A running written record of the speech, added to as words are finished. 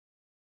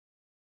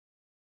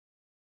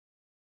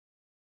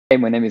Hey,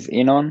 my name is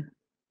Inon.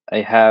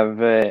 I have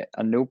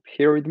Anoop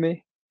here with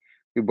me.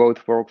 We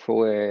both work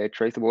for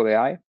Traceable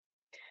AI,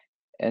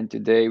 and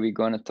today we're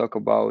going to talk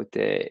about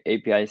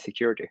API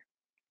security.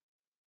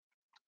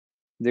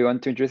 Do you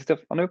want to introduce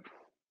yourself, Anoop?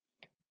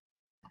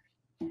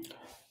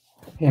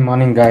 Hey,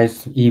 morning,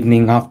 guys.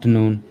 Evening,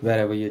 afternoon,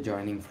 wherever you're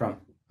joining from.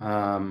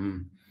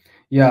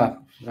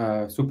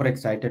 Super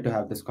excited to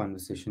have this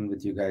conversation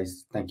with you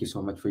guys. Thank you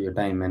so much for your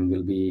time. And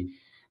we'll be,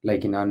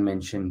 like Inan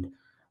mentioned,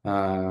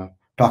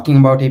 talking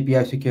about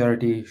API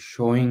security,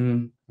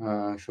 showing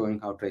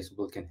how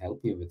Traceable can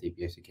help you with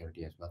API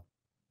security as well.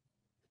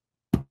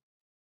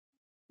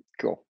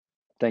 Cool.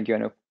 Thank you,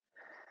 Anoop.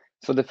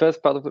 So the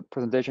first part of the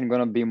presentation is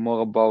going to be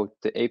more about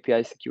the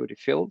API security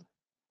field,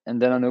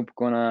 and then Anoop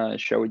going to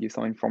share with you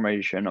some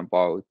information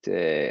about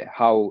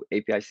how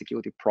API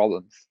security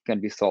problems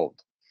can be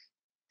solved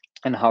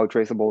and how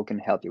Traceable can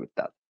help you with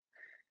that.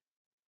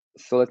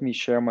 So let me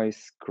share my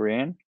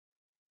screen.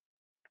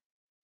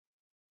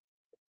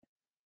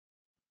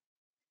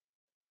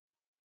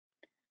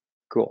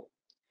 Cool.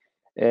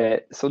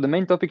 So the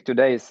main topic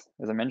today is,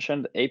 as I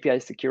mentioned,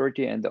 API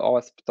security and the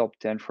OWASP top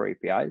 10 for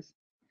APIs.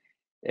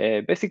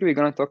 Basically, we're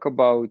going to talk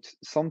about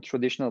some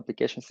traditional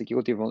application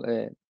security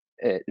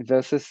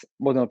versus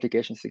modern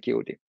application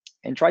security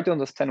and try to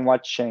understand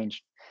what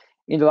changed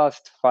in the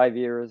last 5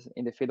 years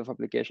in the field of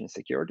application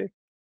security.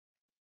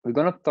 We're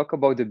going to talk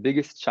about the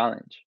biggest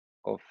challenge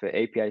of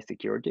API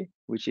security,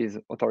 which is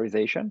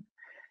authorization.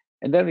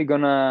 And then we're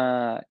going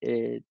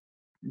to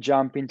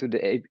jump into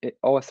the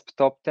OWASP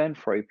top 10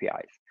 for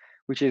APIs,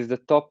 which is the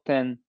top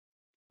 10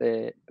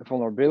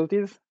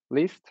 vulnerabilities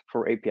list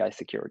for API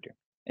security,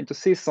 and to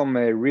see some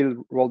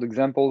real world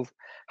examples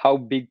how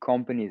big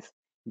companies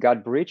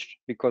got breached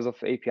because of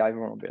API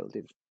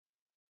vulnerabilities.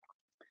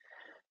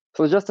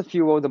 So just a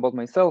few words about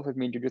myself. Let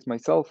me introduce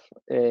myself.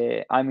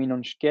 I'm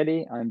Inon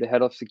Shkedy. I'm the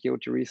head of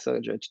security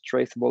research at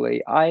Traceable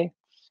AI.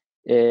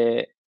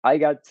 I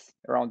got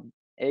around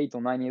 8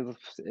 or 9 years of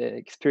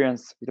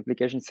experience with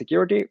application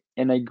security,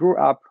 and I grew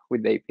up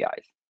with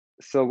APIs.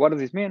 So what does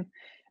this mean?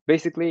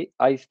 Basically,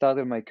 I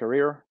started my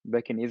career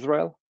back in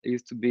Israel. I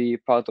used to be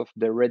part of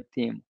the red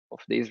team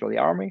of the Israeli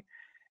army,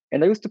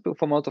 and I used to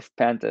perform a lot of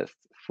pen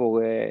tests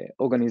for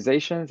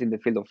organizations in the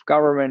field of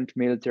government,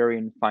 military,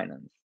 and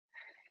finance.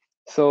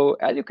 So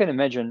as you can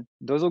imagine,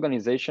 those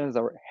organizations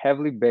are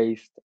heavily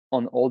based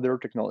on older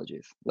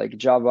technologies like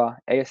Java,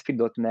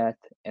 ASP.NET,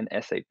 and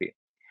SAP,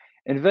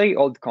 and very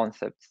old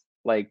concepts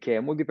like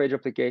multi-page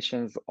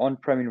applications,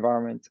 on-prem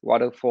environment,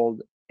 waterfall,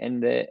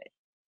 and they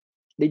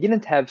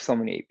didn't have so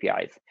many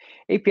APIs.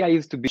 API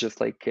used to be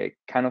just like a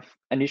kind of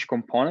a niche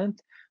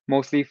component,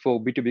 mostly for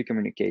B2B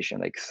communication,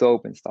 like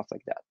SOAP and stuff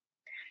like that.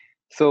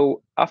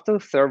 So after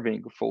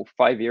serving for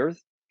 5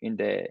 years in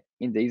the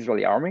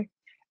Israeli army,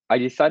 I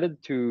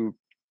decided to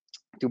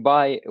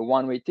buy a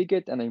one-way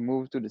ticket and I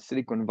moved to the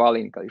Silicon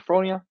Valley in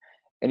California.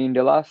 And in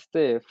the last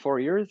 4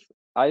 years,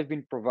 I've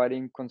been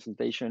providing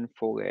consultation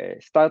for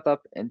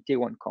startup and tier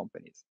one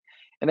companies.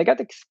 And I got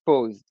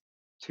exposed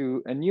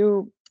to a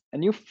new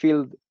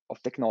field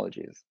of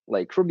technologies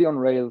like Ruby on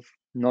Rails,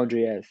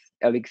 Node.js,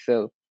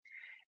 Elixir,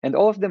 and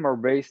all of them are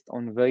based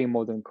on very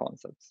modern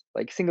concepts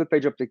like single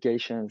page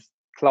applications,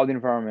 cloud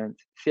environment,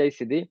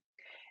 CI/CD.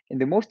 And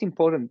the most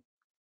important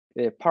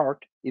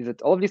part is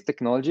that all of these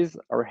technologies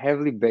are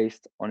heavily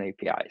based on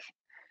APIs.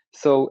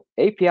 So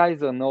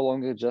APIs are no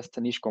longer just a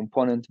niche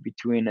component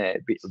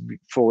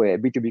for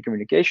B2B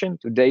communication.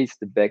 Today, it's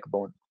the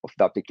backbone of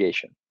the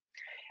application.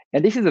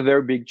 And this is a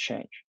very big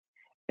change.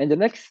 And the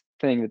next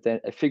thing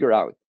that I figure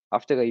out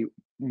after I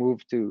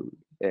moved to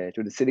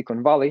the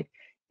Silicon Valley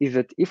is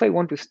that if I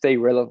want to stay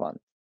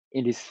relevant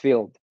in this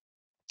field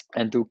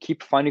and to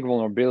keep finding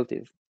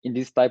vulnerabilities in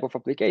this type of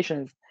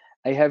applications,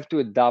 I have to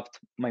adapt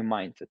my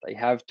mindset. I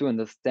have to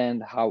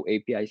understand how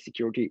API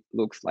security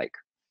looks like.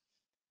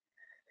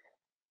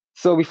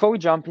 So before we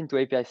jump into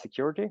API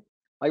security,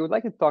 I would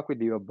like to talk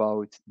with you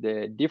about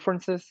the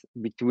differences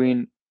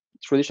between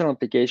traditional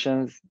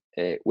applications,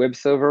 web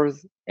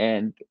servers,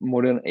 and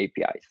modern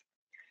APIs.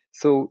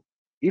 So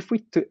if we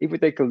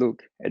take a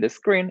look at the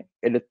screen,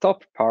 at the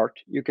top part,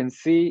 you can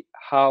see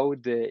how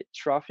the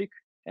traffic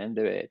and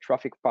the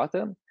traffic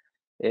pattern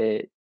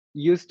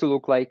used to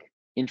look like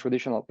in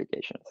traditional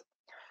applications.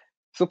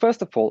 So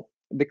first of all,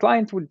 the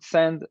client would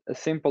send a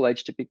simple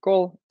HTTP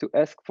call to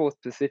ask for a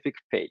specific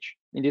page,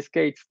 in this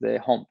case, the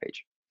home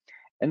page.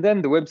 And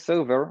then the web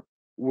server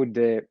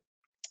would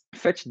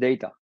fetch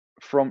data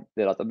from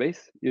the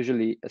database,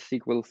 usually a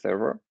SQL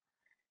server,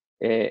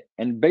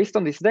 and based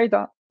on this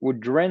data,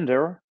 would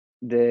render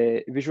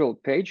the visual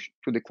page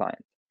to the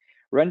client.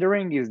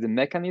 Rendering is the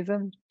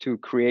mechanism to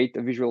create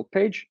a visual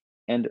page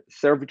and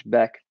serve it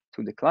back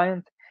to the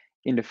client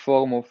in the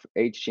form of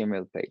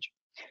HTML page.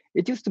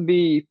 It used to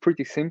be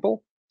pretty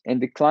simple, and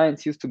the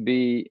clients used to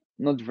be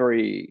not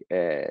very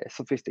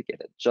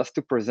sophisticated, just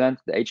to present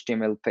the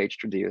HTML page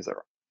to the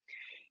user.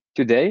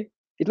 Today,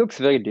 it looks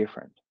very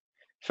different.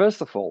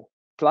 First of all,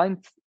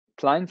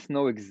 clients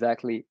know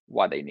exactly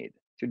what they need.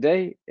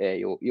 Today,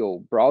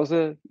 your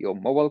browser, your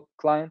mobile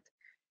client,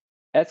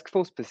 ask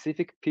for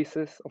specific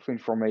pieces of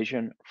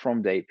information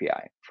from the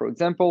API. For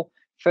example,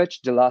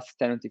 fetch the last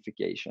 10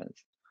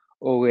 notifications,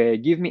 or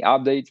give me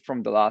updates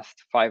from the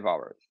last 5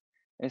 hours,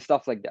 and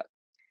stuff like that.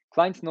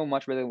 Clients know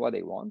much better what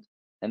they want,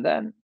 and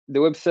then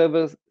the web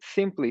servers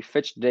simply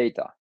fetch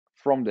data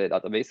from the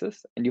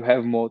databases, and you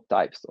have more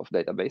types of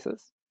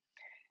databases.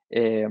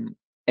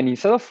 And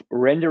instead of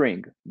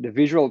rendering the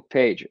visual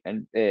page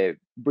and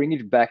bring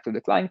it back to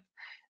the client,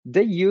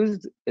 they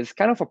used as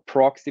kind of a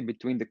proxy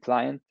between the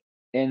client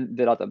and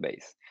the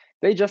database.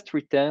 They just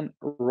return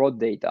raw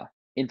data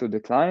into the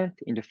client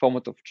in the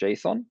format of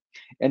JSON,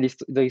 and it's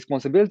the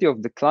responsibility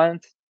of the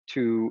client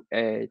to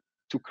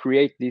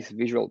create this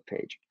visual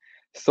page.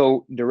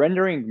 So the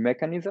rendering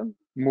mechanism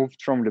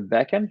moved from the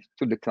backend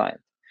to the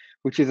client,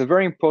 which is a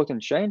very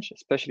important change,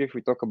 especially if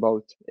we talk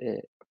about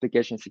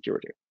application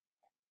security.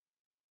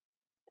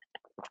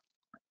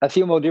 A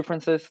few more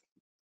differences.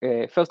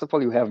 First of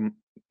all, you have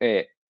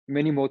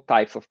many more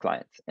types of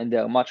clients, and they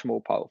are much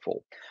more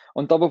powerful.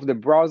 On top of the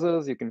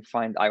browsers, you can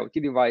find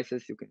IoT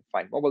devices, you can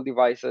find mobile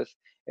devices,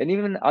 and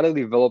even other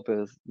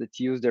developers that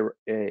use the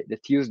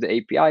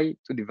API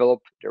to develop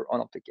their own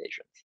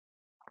applications.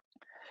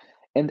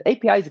 And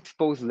APIs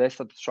expose less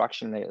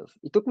abstraction layers.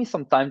 It took me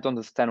some time to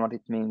understand what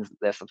it means,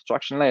 less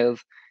abstraction layers,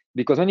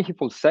 because many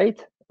people say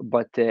it,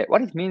 but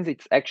what it means,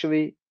 it's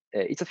actually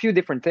it's a few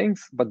different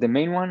things, but the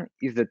main one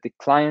is that the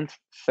client,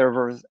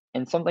 servers,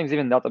 and sometimes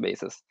even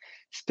databases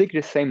speak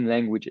the same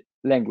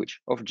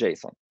language of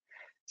JSON.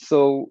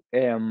 So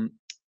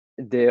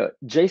the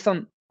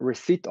JSON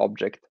receipt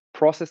object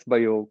processed by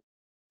your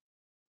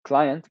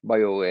client, by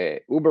your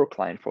Uber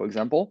client, for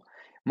example,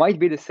 might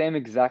be the same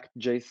exact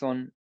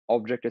JSON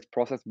object that's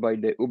processed by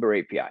the Uber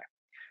API,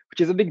 which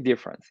is a big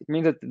difference. It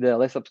means that there are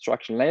less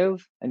abstraction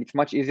layers, and it's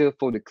much easier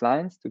for the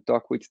clients to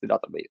talk with the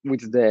database,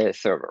 with the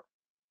server.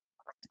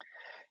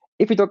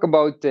 If we talk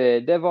about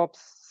DevOps,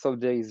 so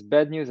there is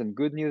bad news and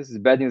good news. The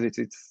bad news,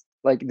 it's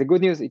like the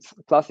good news, it's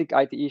classic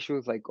IT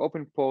issues like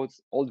open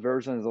ports, old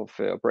versions of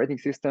operating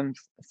systems,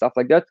 stuff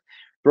like that,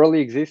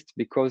 rarely exist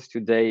because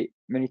today,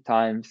 many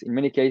times, in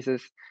many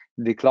cases,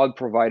 the cloud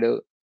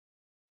provider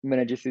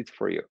manages it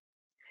for you.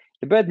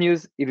 The bad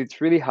news is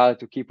it's really hard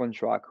to keep on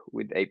track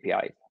with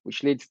APIs,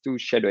 which leads to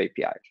shadow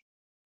APIs.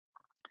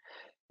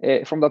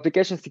 From the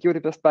application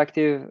security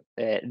perspective,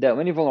 there are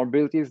many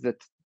vulnerabilities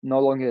that no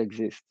longer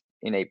exist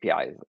in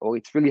APIs, or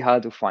it's really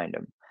hard to find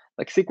them.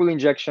 Like SQL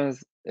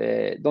injections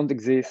don't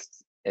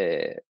exist,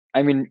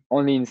 I mean,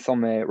 only in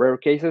some rare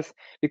cases,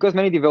 because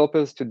many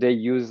developers today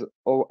use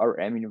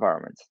ORM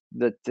environments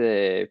that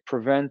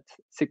prevent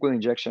SQL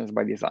injections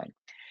by design.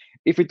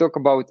 If we talk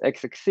about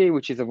XXC,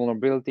 which is a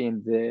vulnerability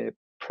in the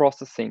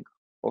processing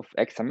of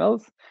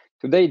XMLs,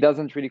 today it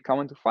doesn't really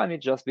common to find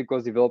it just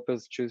because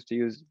developers choose to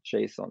use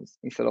JSONs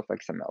instead of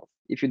XML.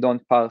 If you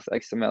don't parse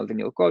XML in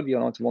your code,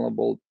 you're not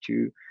vulnerable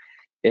to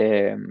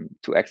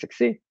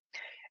XXC.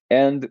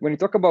 And when you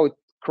talk about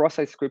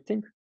cross-site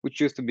scripting, which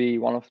used to be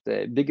one of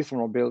the biggest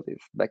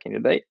vulnerabilities back in the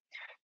day,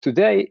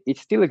 today it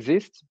still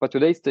exists, but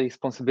today it's the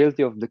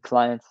responsibility of the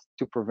clients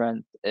to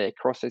prevent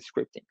cross-site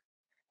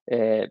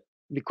scripting.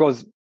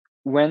 Because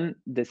when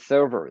the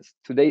servers,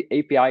 today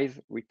APIs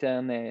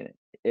return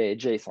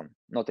JSON,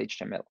 not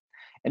HTML.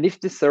 And if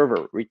the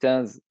server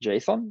returns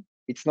JSON,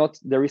 it's not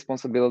their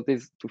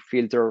responsibilities to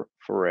filter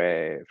for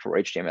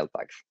HTML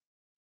tags.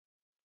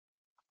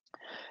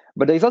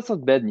 But there's also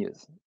bad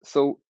news.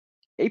 So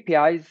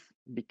APIs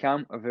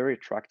become a very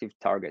attractive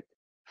target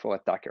for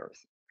attackers.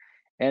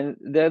 And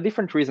there are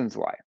different reasons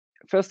why.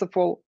 First of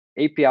all,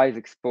 APIs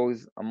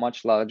expose a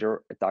much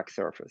larger attack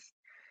surface.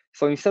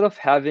 So instead of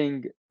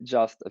having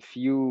just a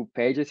few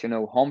pages,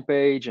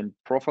 homepage and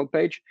profile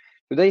page,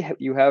 today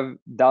you have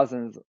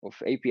dozens of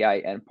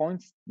API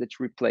endpoints that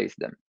replace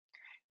them.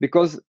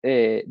 Because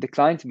the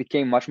clients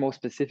became much more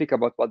specific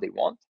about what they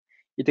want,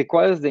 it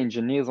requires the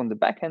engineers on the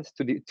backend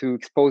to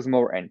expose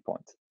more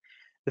endpoints.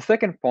 The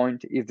second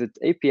point is that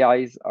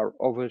APIs are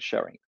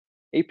oversharing.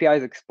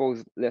 APIs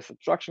expose less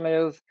abstraction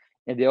layers,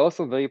 and they're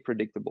also very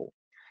predictable.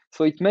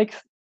 So it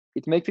makes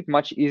it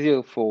much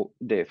easier for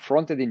the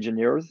front-end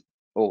engineers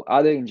or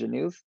other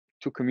engineers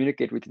to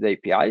communicate with the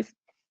APIs,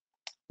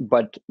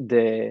 but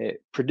the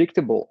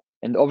predictable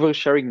and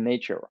oversharing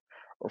nature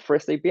of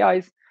REST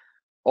APIs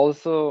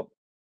also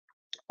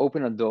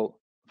open a door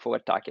for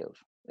attackers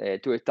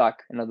to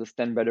attack and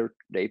understand better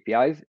the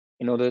APIs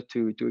in order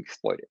to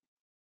exploit it.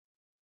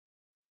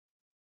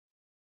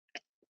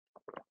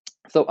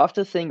 So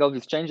after seeing all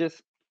these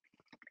changes,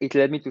 it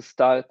led me to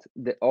start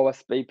the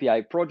OWASP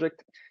API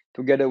project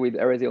together with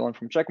Evangelist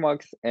from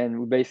Checkmarks, and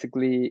we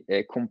basically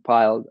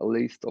compiled a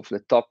list of the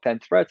top 10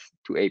 threats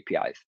to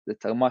APIs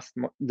that are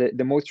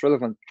the most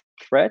relevant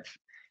threats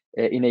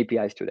in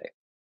APIs today.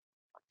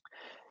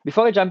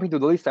 Before I jump into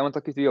the list, I want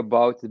to talk to you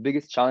about the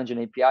biggest challenge in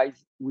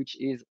APIs, which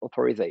is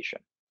authorization.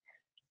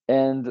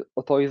 And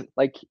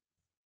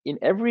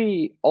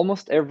in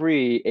almost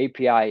every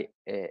API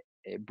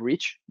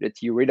breach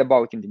that you read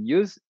about in the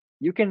news,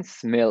 you can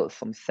smell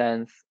some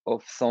sense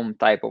of some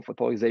type of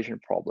authorization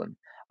problem,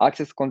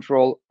 access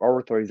control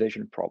or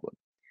authorization problem.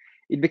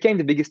 It became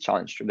the biggest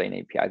challenge today in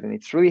APIs, and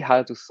it's really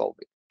hard to solve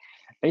it.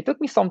 And it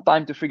took me some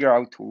time to figure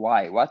out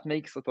why. What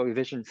makes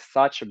authorization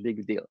such a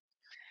big deal?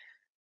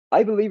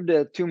 I believe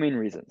there are two main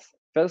reasons.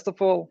 First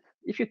of all,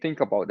 if you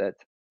think about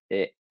it,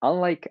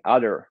 unlike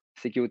other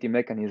security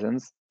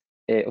mechanisms,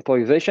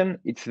 authorization,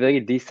 it's very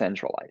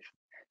decentralized.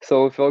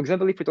 So for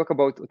example, if we talk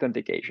about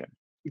authentication,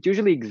 it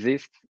usually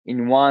exists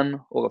in one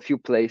or a few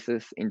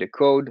places in the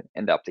code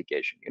and the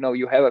application.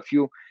 You have a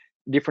few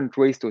different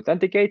ways to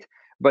authenticate,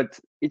 but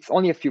it's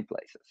only a few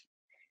places.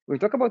 When we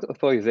talk about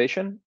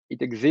authorization,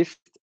 it exists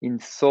in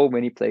so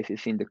many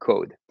places in the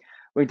code.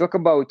 When we talk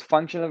about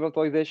functional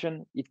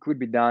authorization, it could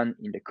be done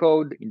in the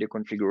code, in the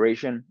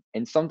configuration,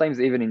 and sometimes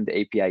even in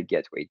the API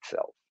gateway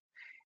itself.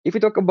 If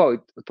we talk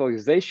about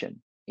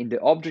authorization in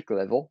the object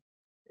level,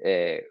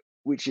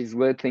 which is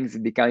where things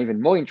become even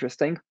more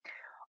interesting,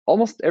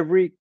 almost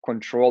every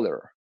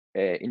controller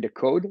in the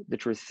code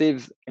that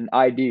receives an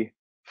ID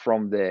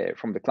from the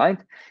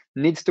client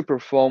needs to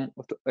perform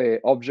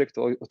object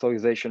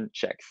authorization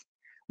checks,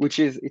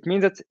 it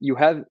means that you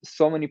have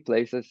so many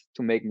places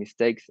to make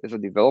mistakes as a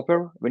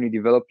developer when you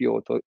develop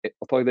your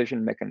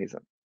authorization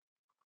mechanism.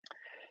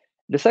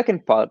 The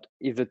second part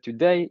is that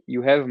today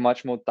you have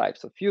much more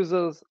types of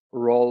users,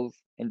 roles,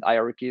 and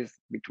hierarchies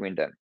between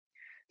them.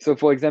 So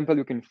for example,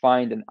 you can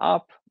find an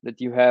app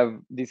that you have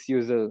this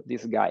user,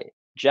 this guy,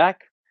 Jack,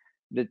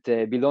 that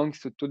belongs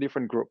to two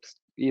different groups.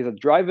 He is a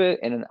driver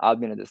and an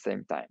admin at the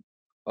same time.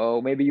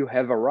 Or maybe you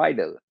have a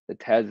rider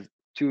that has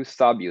two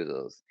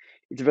sub-users.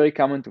 It's very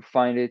common to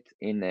find it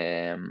in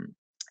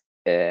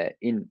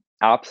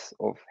apps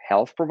of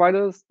health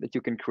providers that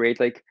you can create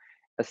like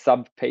a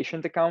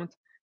sub-patient account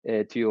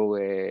to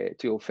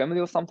your family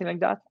or something like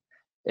that.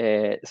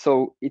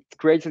 So it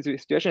creates a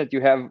situation that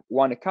you have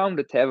one account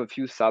that have a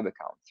few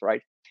sub-accounts,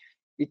 right?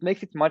 It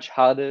makes it much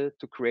harder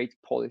to create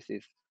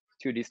policies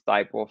to this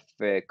type of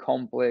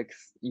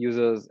complex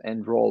users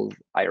and roles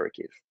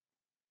hierarchies.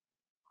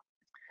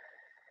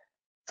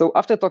 So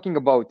after talking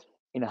about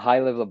in a high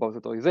level about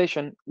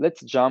authorization,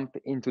 let's jump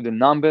into the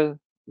number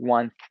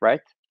one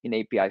threat in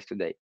APIs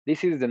today.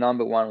 This is the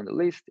number one on the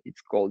list.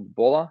 It's called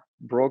BOLA,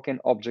 Broken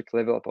Object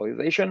Level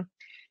Authorization.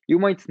 You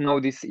might know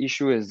this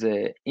issue as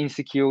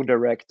insecure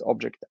direct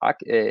object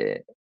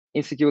access,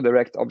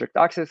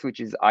 which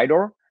is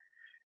IDOR.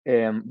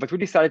 But we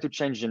decided to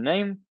change the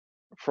name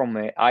from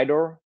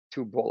IDOR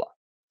to BOLA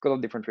because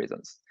of different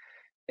reasons.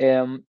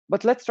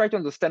 But let's try to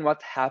understand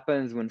what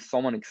happens when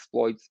someone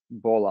exploits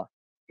BOLA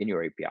in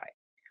your API.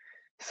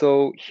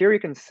 So here you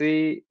can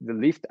see the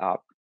Lyft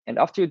app. And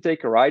after you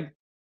take a ride,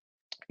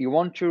 you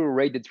want to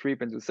rate the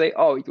trip and to say,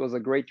 oh, it was a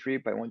great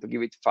trip. I want to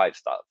give it 5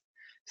 stars.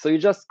 So you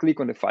just click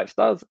on the 5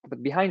 stars.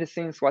 But behind the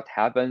scenes, what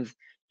happens?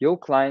 Your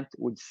client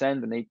would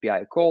send an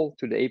API call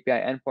to the API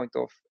endpoint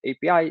of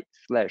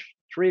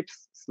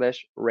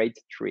API/trips/rate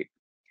trip.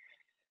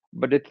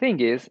 But the thing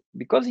is,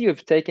 because you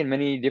have taken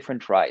many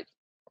different rides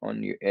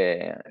on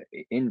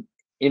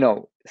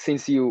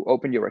since you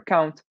opened your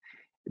account,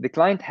 the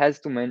client has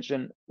to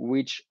mention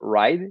which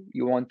ride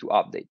you want to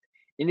update.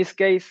 In this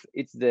case,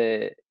 it's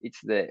the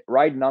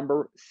ride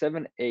number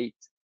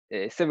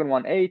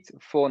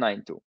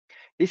 718,492.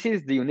 This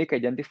is the unique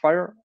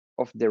identifier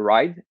of the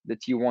ride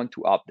that you want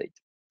to update.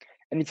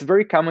 And it's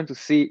very common to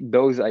see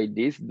those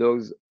IDs,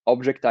 those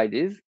object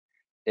IDs,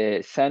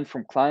 sent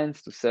from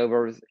clients to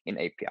servers in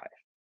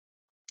APIs.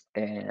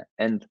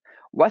 And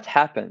what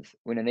happens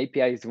when an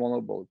API is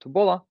vulnerable to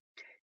BOLA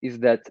is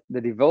that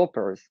the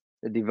developers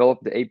that develop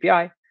the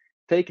API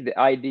take the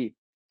ID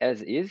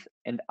as is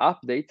and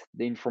update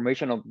the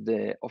information of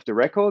the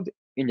record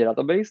in the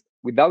database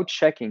without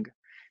checking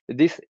that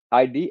this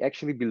ID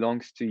actually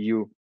belongs to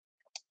you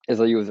as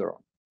a user,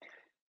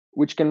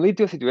 which can lead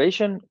to a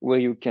situation where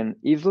you can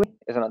easily,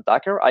 as an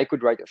attacker, I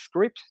could write a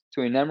script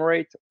to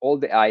enumerate all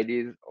the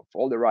IDs of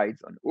all the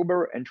rides on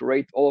Uber and to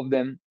rate all of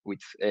them with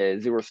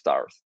 0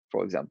 stars,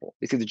 for example.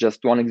 This is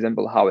just one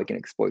example how I can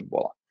exploit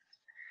BOLA.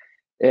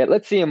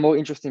 Let's see a more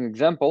interesting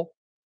example,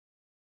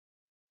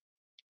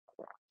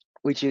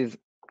 which is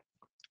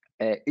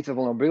it's a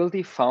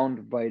vulnerability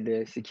found by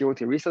the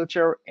security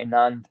researcher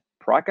Anand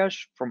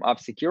Prakash from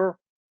AppSecure.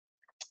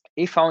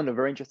 He found a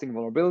very interesting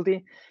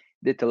vulnerability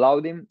that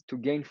allowed him to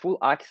gain full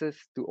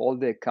access to all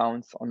the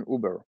accounts on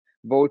Uber,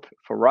 both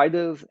for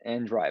riders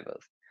and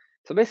drivers.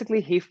 So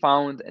basically, he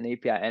found an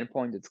API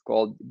endpoint that's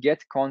called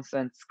get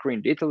consent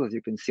screen details, as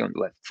you can see on the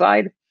left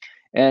side.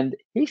 And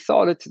he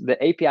saw that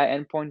the API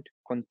endpoint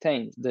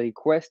contains, the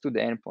request to the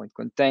endpoint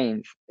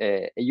contains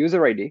a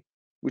user ID,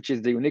 which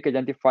is the unique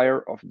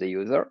identifier of the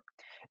user.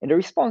 And the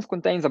response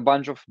contains a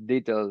bunch of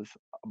details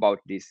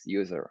about this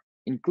user,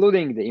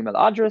 including the email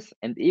address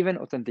and even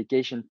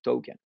authentication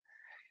token.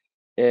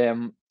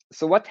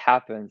 So what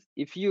happens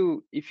if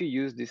you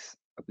use this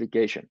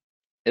application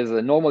as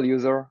a normal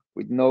user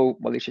with no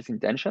malicious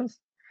intentions?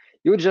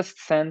 You just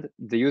send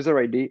the user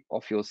ID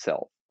of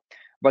yourself.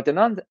 But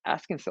Anand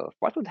asked himself,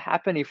 what would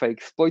happen if I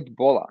exploit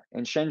BOLA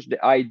and change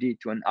the ID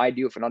to an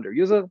ID of another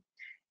user?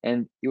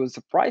 And he was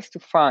surprised to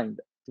find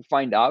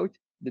out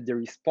that the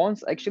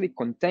response actually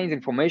contains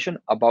information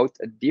about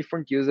a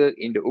different user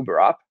in the Uber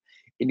app,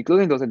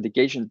 including the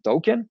authentication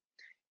token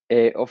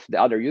of the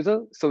other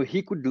user, so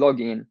he could log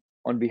in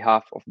on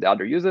behalf of the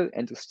other user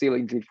and to steal the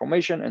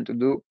information and to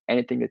do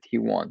anything that he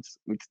wants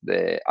with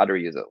the other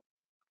user.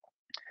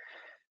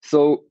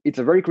 So it's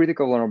a very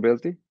critical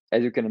vulnerability,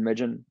 as you can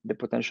imagine the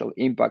potential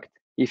impact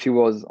if he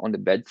was on the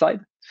bad side.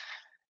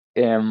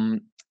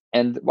 And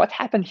what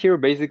happened here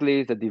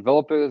basically is the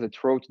developers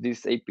that wrote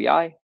this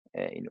API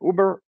in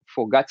Uber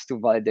forgot to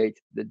validate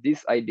that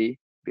this ID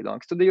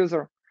belongs to the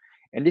user.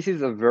 And this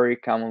is a very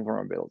common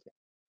vulnerability.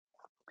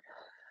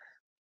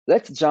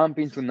 Let's jump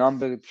into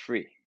number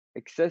 3,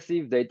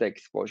 excessive data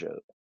exposure.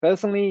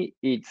 Personally,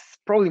 it's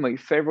probably my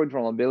favorite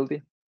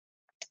vulnerability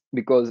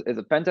because as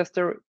a pen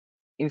tester,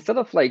 instead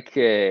of like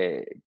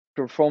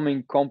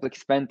performing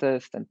complex pen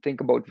tests and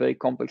think about very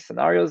complex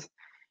scenarios,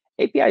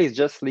 API is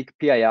just like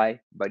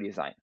PII by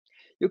design.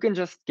 You can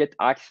just get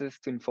access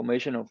to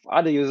information of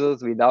other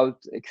users without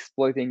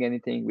exploiting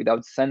anything,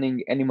 without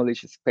sending any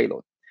malicious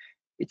payload.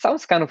 It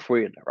sounds kind of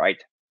weird,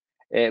 right?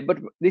 But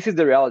this is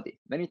the reality.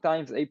 Many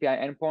times API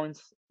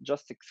endpoints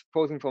just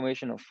expose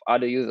information of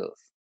other users.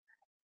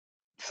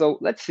 So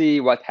let's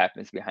see what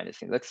happens behind the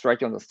scenes. Let's try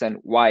to understand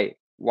why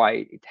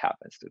it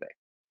happens today.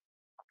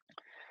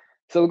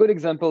 So a good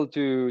example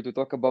to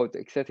talk about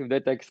excessive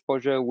data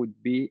exposure would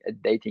be a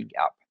dating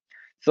app.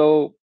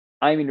 So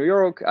I'm in New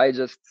York, I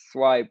just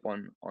swipe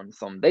on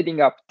some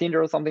dating app,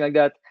 Tinder or something like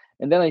that,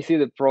 and then I see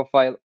the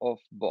profile of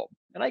Bob.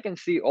 And I can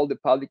see all the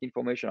public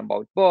information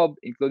about Bob,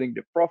 including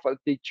the profile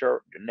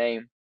picture, the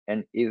name,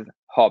 and his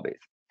hobbies,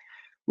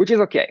 which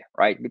is okay,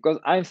 right? Because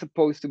I'm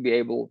supposed to be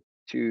able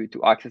to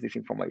access this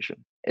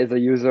information as a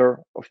user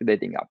of the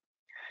dating app.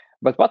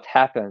 But what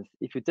happens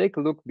if you take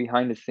a look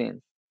behind the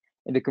scenes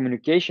in the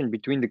communication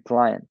between the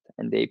client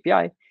and the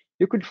API,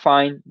 you could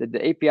find that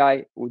the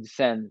API would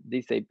send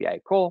this API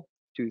call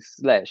to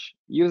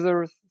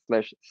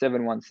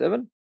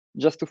 /users/717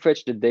 just to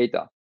fetch the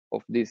data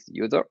of this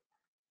user.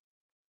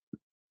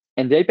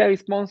 And the API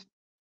response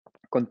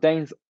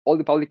contains all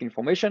the public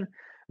information,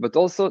 but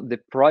also the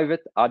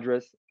private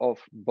address of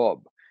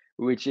Bob,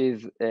 which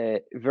is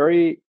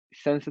very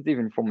sensitive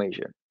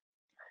information.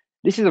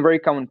 This is a very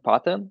common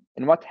pattern,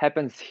 and what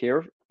happens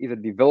here is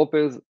that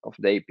developers of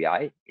the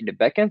API in the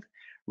backend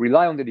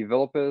rely on the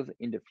developers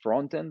in the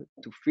front end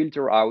to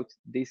filter out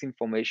this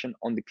information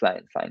on the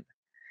client side.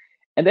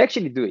 And they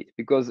actually do it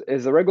because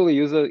as a regular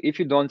user, if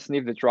you don't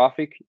sniff the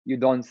traffic, you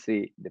don't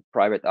see the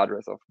private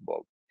address of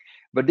Bob.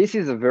 But this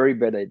is a very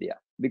bad idea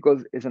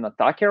because as an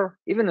attacker,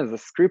 even as a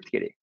script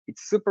kiddie,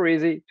 it's super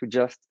easy to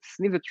just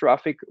sniff the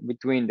traffic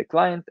between the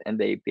client and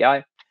the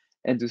API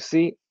and to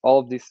see all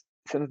of this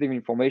sensitive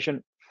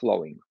information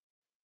flowing.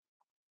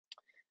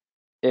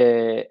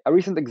 A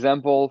recent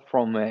example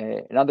from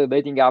another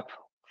dating app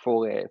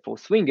for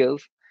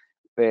swingers.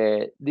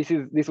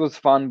 This was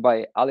found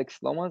by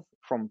Alex Lomas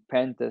from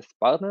Pentest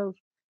Partners.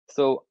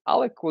 So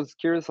Alex was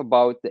curious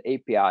about the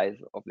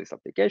APIs of this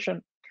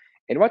application,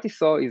 and what he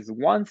saw is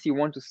once you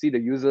want to see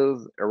the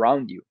users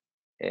around you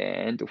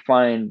and to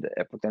find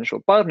a potential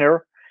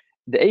partner,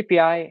 the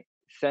API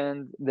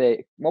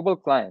the mobile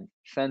client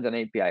sends an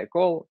API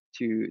call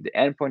to the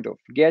endpoint of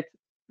get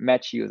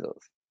match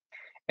users.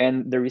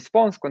 And the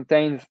response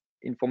contains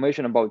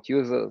information about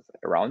users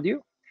around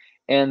you.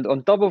 And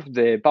on top of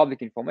the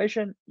public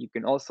information, you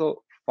can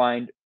also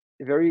find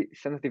very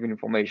sensitive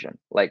information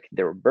like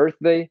their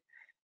birthday,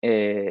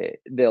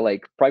 their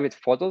like private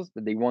photos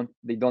that they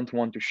don't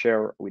want to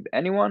share with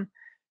anyone,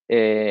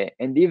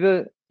 and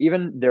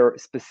even their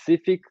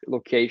specific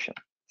location.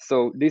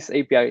 So this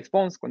API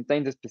response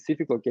contains a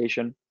specific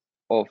location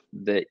of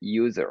the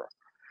user.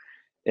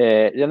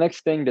 The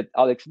next thing that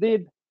Alex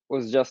did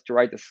was just to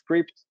write a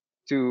script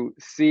to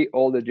see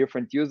all the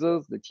different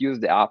users that use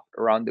the app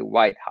around the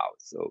White House.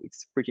 So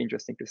it's pretty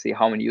interesting to see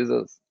how many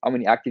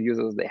active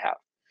users they have.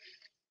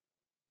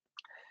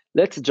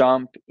 Let's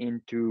jump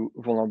into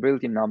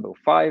vulnerability number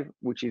 5,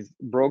 which is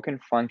broken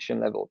function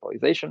level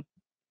authorization.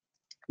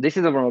 This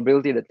is a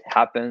vulnerability that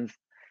happens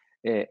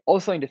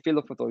also in the field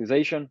of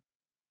authorization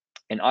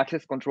and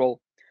access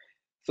control.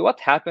 So what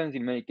happens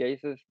in many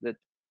cases that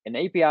an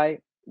API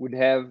would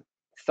have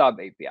sub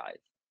APIs.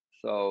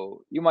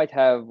 So you might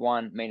have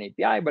one main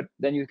API, but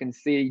then you can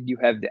see you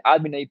have the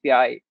admin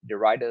API, the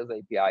writers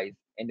APIs,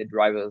 and the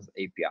drivers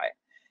API.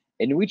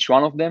 And which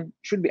one of them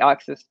should be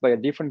accessed by a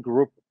different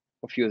group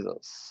of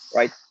users,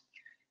 right?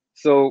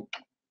 So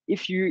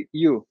if you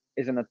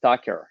as an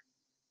attacker,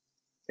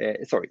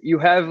 you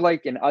have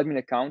like an admin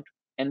account,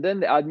 and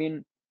then the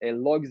admin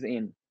logs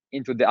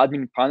into the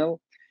admin panel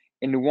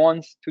and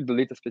wants to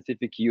delete a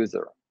specific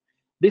user.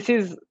 This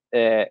is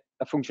a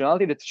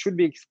functionality that should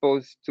be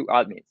exposed to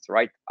admins,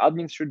 right?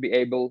 Admins should be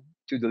able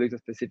to delete a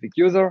specific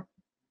user.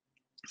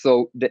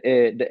 So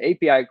the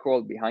API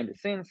call behind the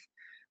scenes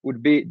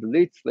would be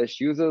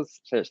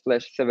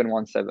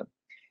delete/users/717.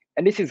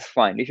 And this is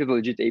fine. This is a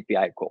legit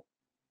API call.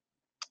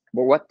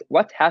 But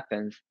what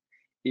happens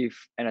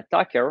if an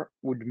attacker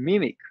would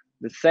mimic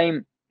the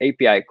same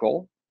API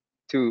call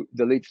to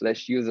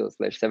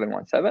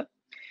delete/user/717,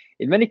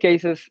 in many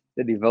cases,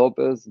 the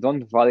developers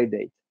don't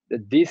validate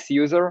that this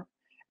user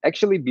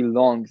actually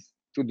belongs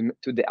to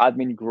the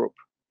admin group.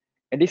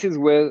 And this is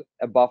where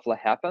a baffle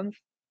happens,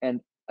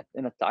 and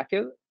an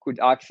attacker could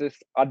access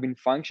admin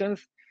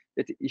functions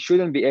that he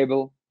shouldn't be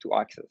able to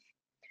access.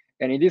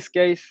 And in this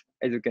case,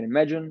 as you can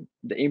imagine,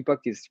 the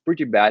impact is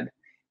pretty bad,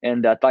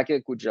 and the attacker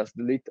could just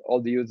delete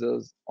all the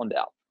users on the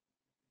app.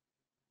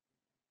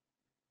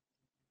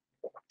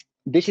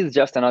 This is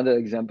just another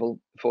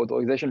example for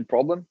authorization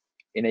problem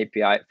in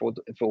API,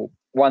 for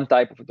one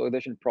type of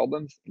authorization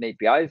problems in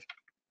APIs.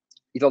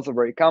 It's also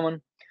very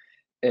common.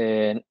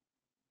 And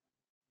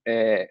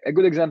a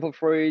good example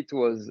for it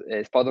was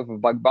as part of a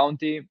bug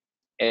bounty.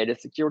 The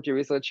security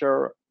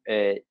researcher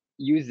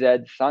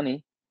UZ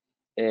Sunny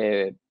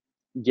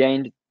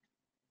gained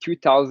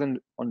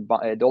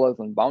 $2,000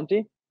 on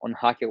bounty on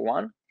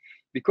HackerOne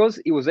because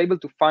he was able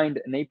to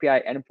find an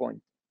API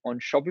endpoint on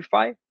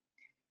Shopify.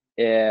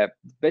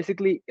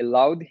 Basically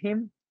allowed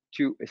him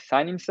to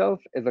assign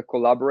himself as a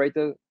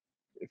collaborator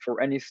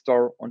for any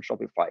store on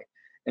Shopify.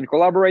 And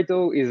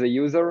collaborator is a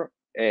user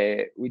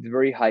with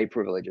very high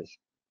privileges.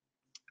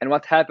 And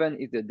what happened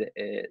is that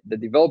the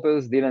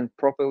developers didn't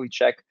properly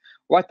check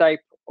what type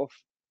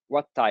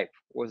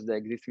was the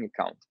existing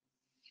account.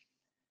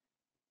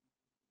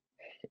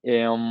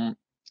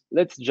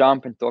 Let's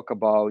jump and talk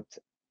about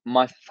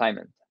mass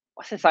assignment.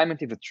 Mass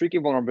assignment is a tricky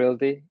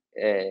vulnerability.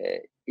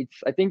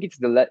 I think it's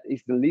the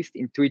least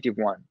intuitive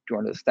one to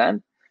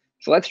understand.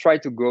 So let's try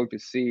to go to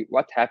see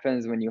what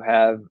happens when you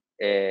have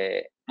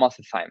a mass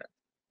assignment.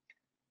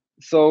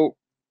 So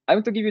I'm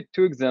going to give you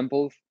two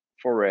examples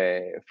for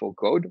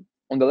code.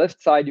 On the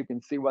left side, you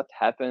can see what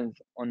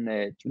happens on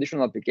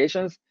traditional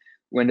applications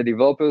when the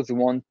developers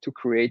want to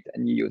create a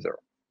new user.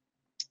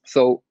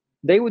 So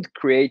they would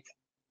create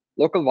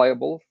local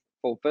variables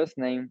for first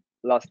name,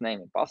 last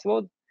name, and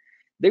password.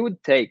 They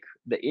would take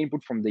the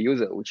input from the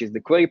user, which is the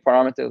query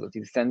parameter that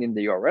is sent in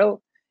the URL,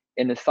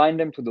 and assign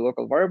them to the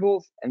local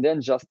variables, and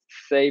then just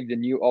save the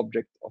new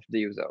object of the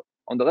user.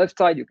 On the left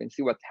side, you can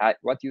see what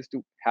used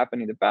to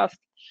happen in the past,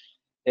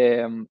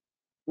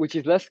 which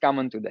is less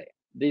common today.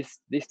 This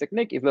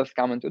technique is less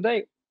common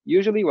today.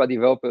 Usually what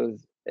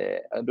developers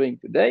are doing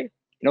today,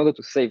 in order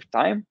to save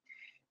time,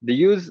 they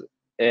use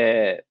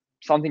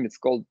something that's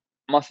called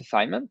mass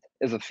assignment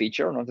as a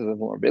feature, not as a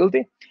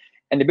vulnerability.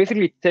 And they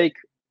basically take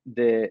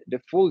the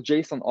full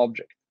JSON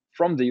object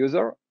from the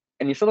user,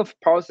 and instead of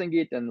parsing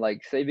it and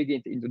like saving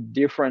it into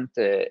different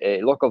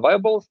local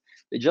variables,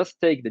 they just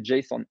take the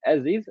JSON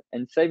as is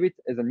and save it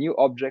as a new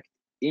object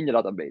in the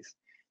database.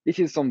 This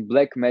is some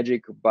black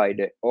magic by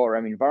the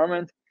ORM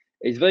environment.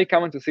 It's very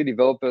common to see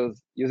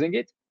developers using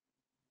it.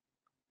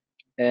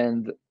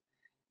 And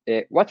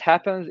what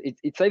happens,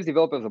 it saves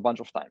developers a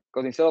bunch of time,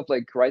 because instead of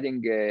like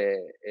writing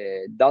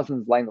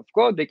dozens lines of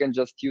code, they can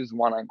just use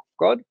one line of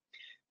code.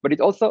 But it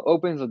also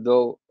opens the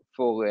door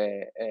for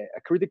a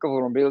critical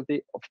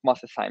vulnerability of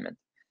mass assignment.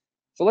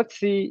 So let's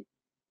see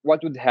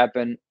what would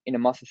happen in a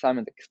mass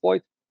assignment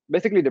exploit.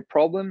 Basically, the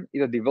problem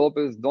is that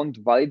developers don't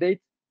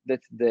validate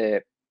that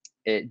the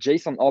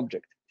JSON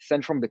object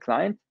sent from the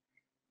client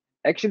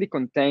actually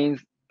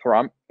contains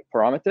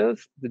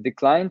parameters that the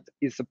client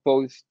is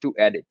supposed to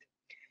edit.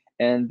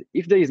 And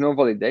if there is no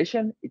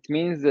validation, it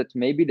means that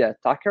maybe the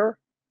attacker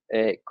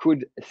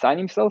could assign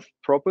himself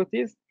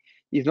properties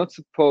he's not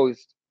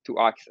supposed to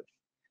access.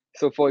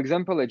 So for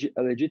example, a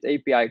legit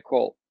API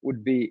call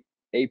would be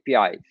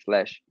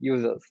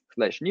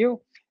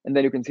API/users/new, and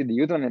then you can see the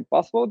username and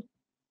password.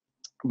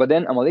 But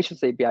then a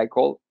malicious API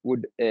call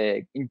would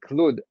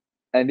include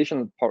an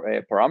additional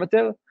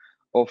parameter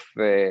of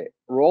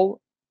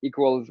role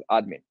equals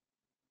admin.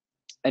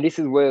 And this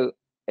is where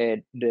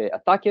the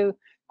attacker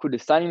could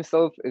assign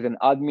himself as an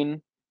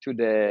admin to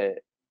the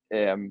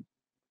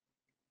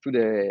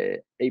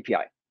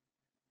API.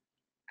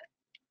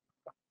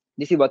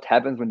 This is what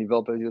happens when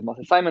developers use mass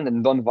assignment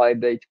and don't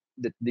validate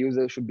that the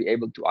user should be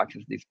able to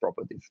access these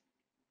properties.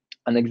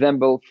 An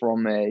example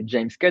from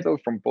James Kettle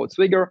from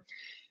PodSwigger,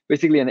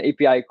 basically an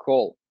API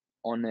call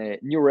on a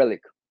New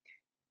Relic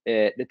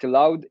that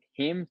allowed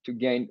him to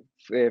gain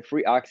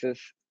free access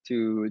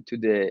to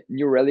the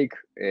New Relic,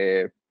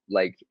 to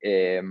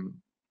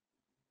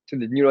the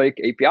New Relic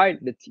API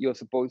that you're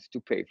supposed to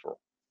pay for,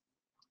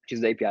 which is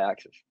the API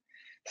access.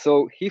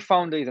 So he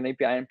found there is an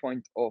API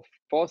endpoint of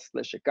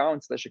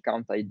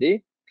post/account/account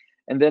ID.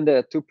 And then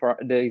there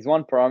is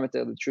one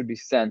parameter that should be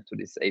sent to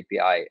this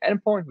API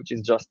endpoint, which is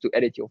just to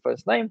edit your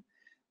first name.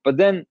 But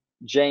then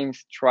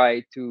James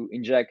tried to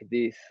inject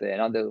this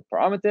another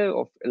parameter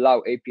of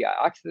allow API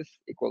access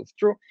equals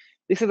true.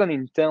 This is an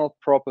internal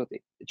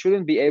property. It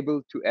shouldn't be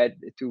able to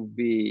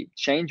be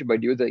changed by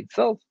the user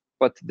itself,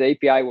 but the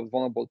API was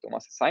vulnerable to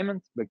mass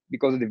assignment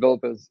because the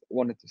developers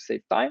wanted to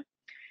save time.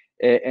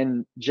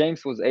 And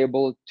James was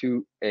able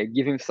to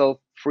give himself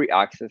free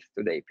access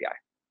to the API.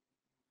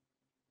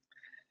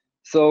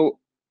 So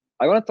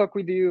I want to talk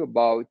with you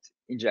about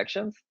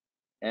injections.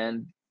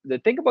 And the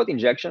thing about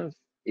injections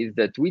is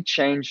that we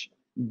change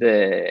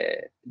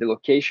the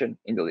location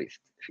in the list.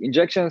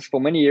 Injections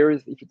for many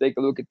years, if you take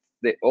a look at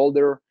the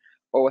older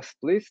OWASP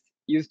list,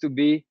 used to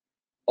be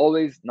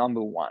always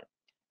number 1.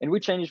 And we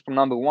changed from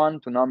number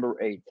 1 to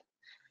number 8.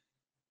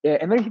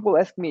 And many people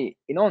ask me,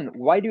 Inon,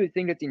 why do you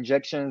think that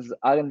injections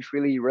aren't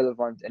really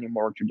relevant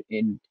anymore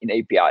in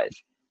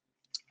APIs?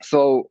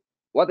 So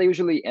what I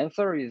usually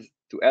answer is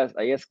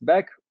I ask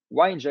back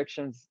why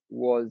injections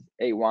was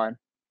A1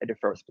 at the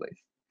first place.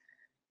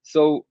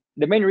 So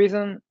the main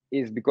reason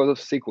is because of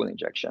SQL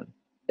injection.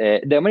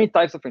 There are many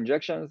types of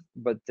injections,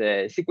 but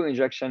SQL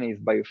injection is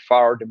by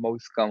far the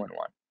most common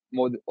one,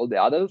 more than all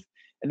the others.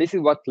 And this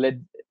is what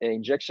led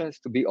injections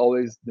to be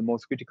always the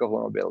most critical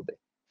vulnerability.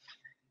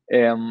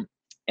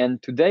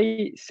 And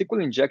today,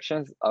 SQL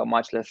injections are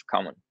much less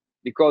common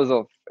because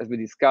of, as we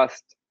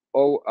discussed,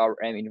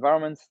 ORM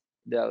environments.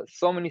 There are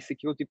so many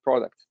security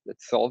products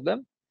that solve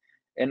them,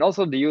 and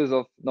also the use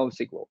of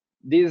NoSQL.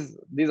 These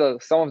are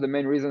some of the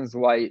main reasons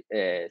why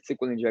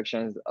SQL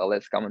injections are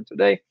less common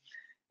today.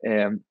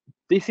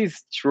 This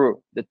is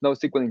true that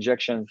NoSQL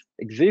injections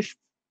exist.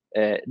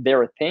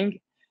 They're a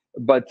thing,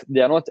 but they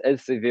are not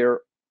as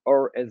severe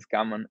or as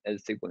common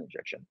as SQL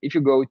injection. If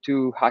you go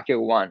to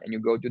HackerOne and you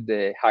go to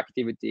the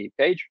Hacktivity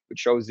page, which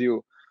shows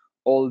you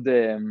all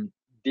the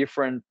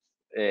different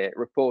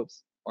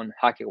reports on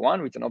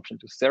HackerOne with an option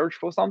to search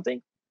for something,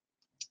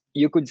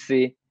 you could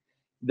see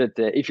that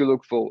if you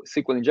look for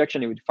SQL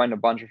injection, you would find a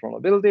bunch of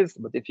vulnerabilities,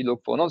 but if you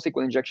look for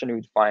NoSQL injection, you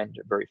would find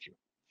very few.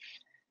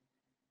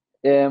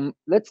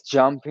 Let's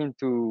jump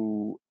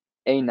into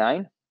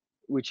A9,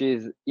 which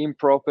is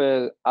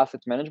improper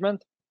asset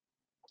management.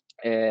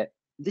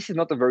 This is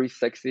not a very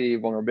sexy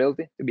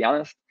vulnerability, to be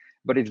honest,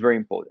 but it's very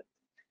important.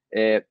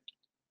 It's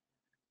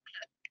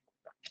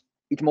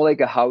more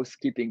like a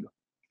housekeeping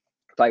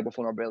type of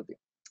vulnerability.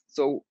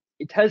 So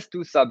it has 2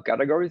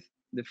 subcategories.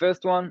 The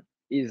first one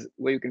is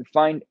where you can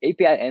find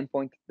API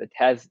endpoint that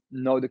has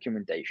no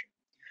documentation.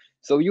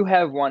 So you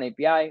have one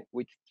API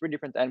with 3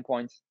 different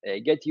endpoints,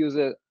 get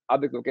user,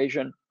 object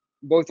location.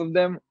 Both of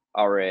them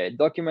are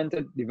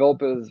documented.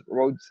 Developers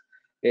wrote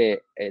a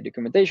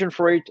documentation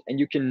for it, and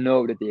you can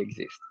know that they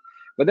exist.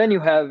 But then you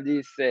have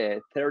this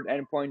third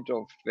endpoint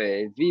of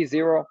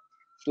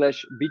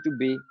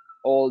V0/B2B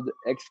old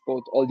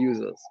export old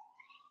users.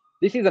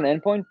 This is an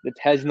endpoint that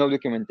has no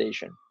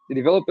documentation. The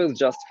developers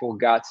just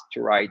forgot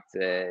to write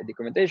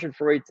documentation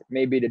for it.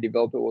 Maybe the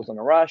developer was on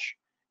a rush.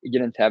 He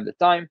didn't have the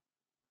time.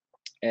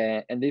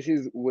 And this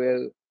is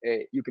where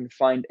you can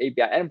find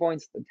API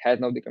endpoints that has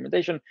no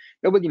documentation.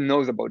 Nobody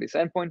knows about this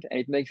endpoint, and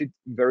it makes it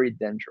very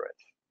dangerous.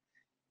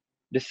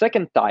 The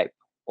second type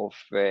of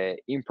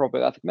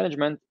improper asset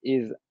management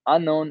is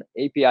unknown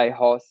API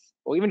hosts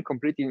or even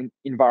complete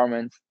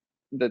environments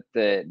that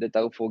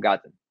are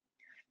forgotten.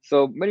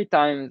 So many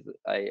times,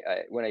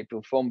 when I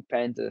perform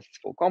pen tests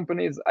for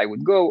companies, I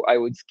would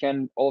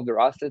scan all their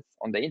assets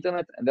on the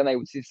internet, and then I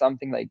would see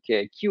something like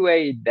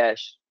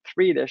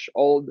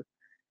QA-3-old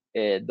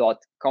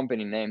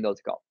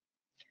 .companyname.com,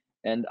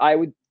 and I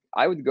would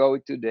go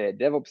to the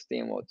DevOps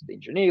team or to the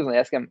engineers and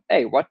ask them,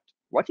 hey, what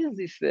is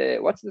this?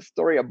 What's the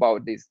story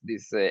about this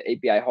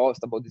API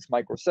host, about this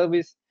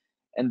microservice?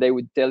 And they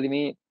would tell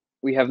me,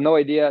 we have no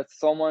idea.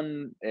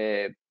 Someone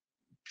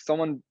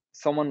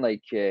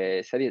like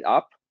set it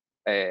up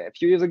a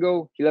few years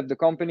ago. He left the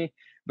company,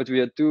 but we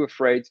are too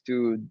afraid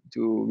to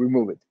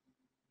remove it.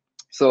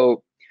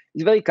 So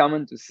it's very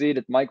common to see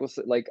that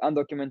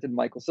undocumented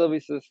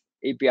microservices,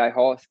 API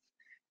hosts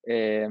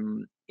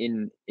in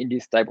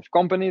this type of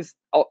companies.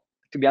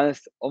 To be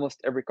honest,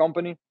 almost every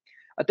company.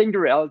 I think the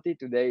reality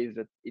today is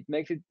that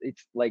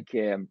it's like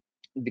the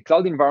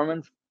cloud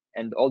environment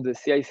and all the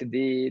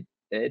CI/CD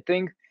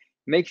thing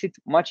makes it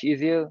much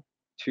easier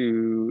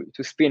to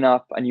spin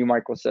up a new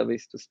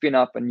microservice, to spin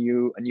up a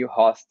new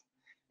host,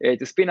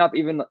 to spin up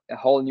even a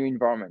whole new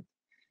environment.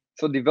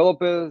 So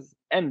developers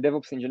and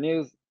DevOps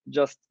engineers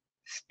just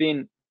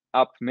spin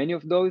up many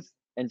of those,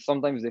 and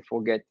sometimes they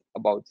forget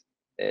about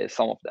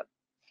some of them,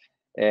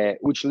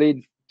 which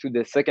leads to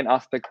the second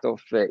aspect of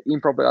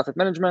improper asset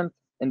management.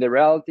 And the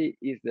reality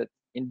is that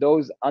in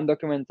those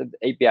undocumented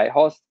API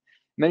hosts,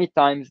 many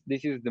times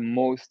this is the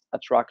most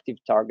attractive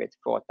target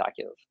for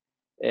attackers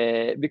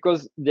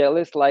because they are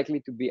less likely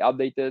to be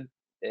updated.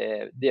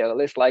 They are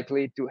less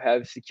likely to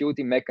have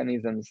security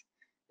mechanisms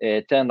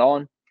turned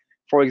on.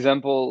 For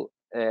example,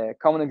 a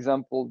common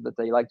example that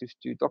I like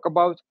to talk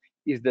about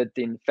is that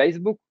in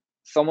Facebook,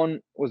 someone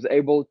was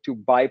able to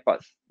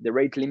bypass the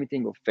rate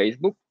limiting of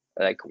Facebook.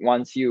 Like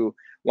once you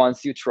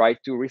try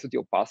to reset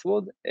your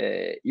password,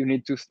 you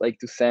need to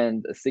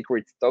send a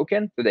secret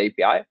token to the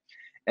API,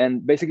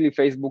 and basically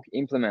Facebook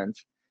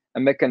implements a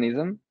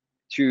mechanism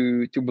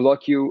to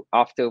block you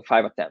after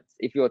 5 attempts.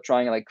 If you're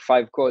trying like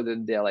 5 codes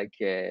and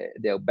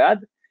they're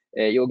bad,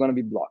 you're gonna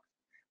be blocked.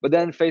 But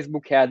then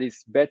Facebook had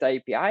this beta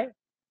API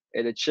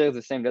that shares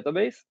the same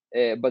database,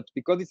 but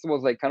because it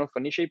was like kind of a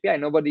niche API,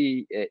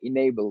 nobody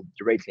enabled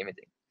the rate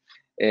limiting.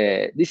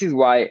 This is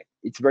why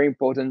it's very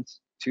important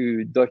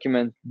to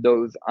document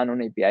those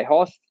unknown API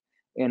hosts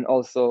and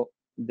also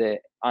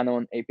the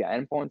unknown API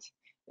endpoints.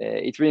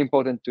 It's really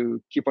important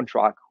to keep on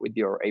track with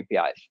your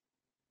APIs.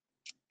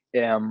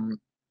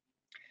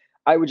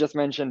 I would just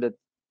mention that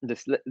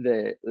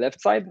the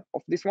left side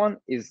of this one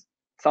is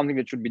something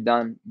that should be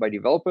done by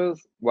developers,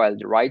 while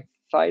the right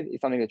side is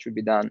something that should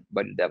be done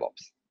by the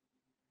DevOps.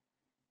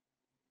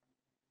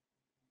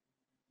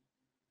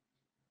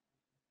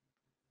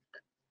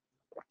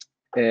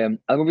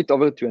 I'll move it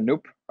over to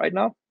Anoop right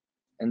now,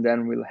 and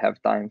then we'll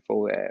have time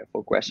for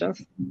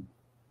questions.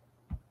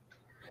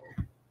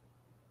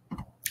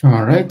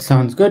 All right,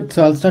 sounds good.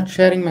 So I'll start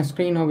sharing my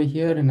screen over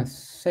here in a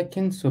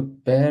second. So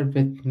bear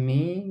with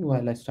me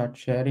while I start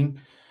sharing.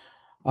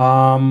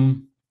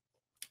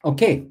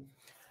 Okay.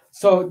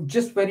 So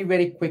just very,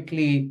 very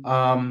quickly,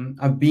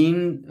 I've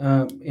been,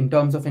 in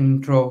terms of an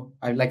intro,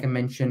 like I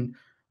mentioned,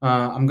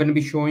 I'm going to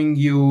be showing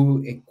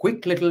you a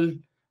quick little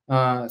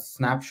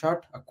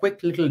snapshot, a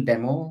quick little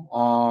demo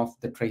of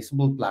the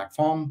Traceable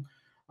platform.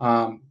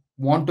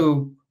 Want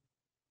to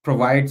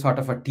provide sort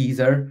of a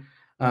teaser.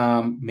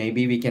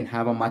 Maybe we can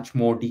have a much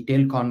more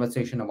detailed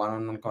conversation, a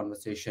one-on-one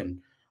conversation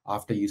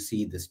after you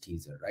see this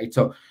teaser, right?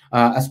 So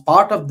as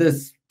part of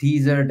this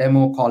teaser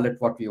demo, call it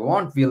what we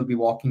want, we'll be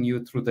walking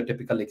you through the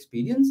typical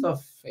experience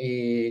of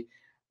a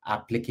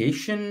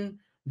application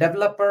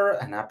developer,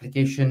 an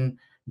application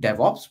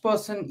DevOps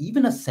person,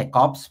 even a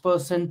SecOps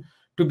person,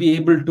 to be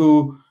able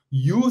to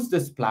use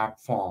this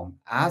platform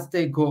as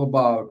they go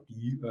about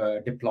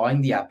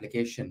deploying the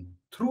application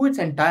through its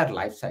entire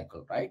life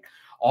cycle, right?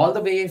 All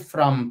the way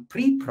from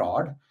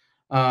pre-prod,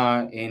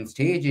 in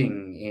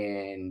staging,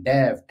 in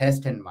dev,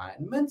 test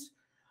environments,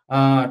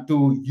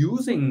 to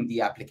using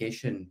the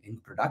application in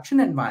production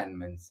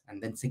environments,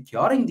 and then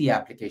securing the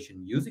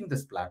application using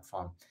this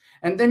platform,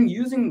 and then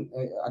using,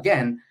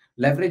 again,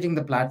 leveraging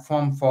the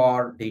platform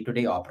for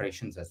day-to-day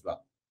operations as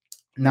well.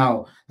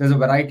 Now, there's a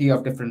variety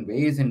of different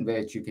ways in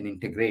which you can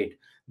integrate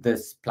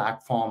this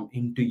platform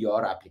into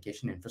your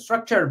application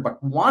infrastructure.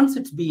 But once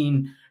it's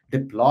been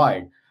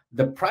deployed,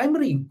 the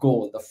primary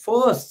goal, the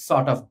first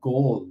sort of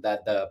goal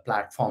that the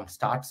platform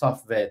starts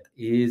off with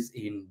is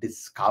in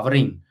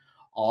discovering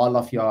all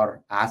of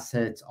your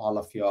assets, all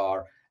of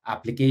your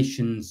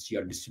applications,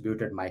 your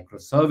distributed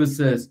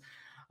microservices.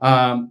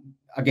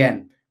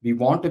 Again, we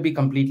want to be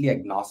completely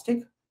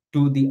agnostic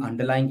to the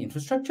underlying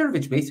infrastructure,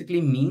 which basically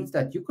means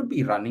that you could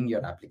be running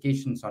your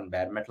applications on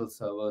bare metal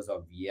servers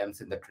or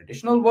VMs in the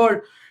traditional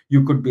world.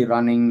 You could be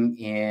running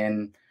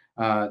in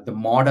the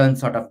modern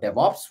sort of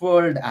DevOps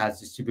world as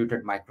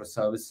distributed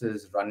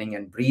microservices running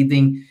and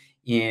breathing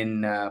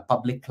in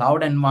public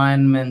cloud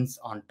environments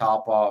on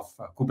top of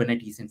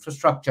Kubernetes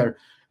infrastructure,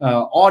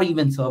 or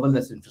even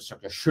serverless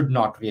infrastructure, should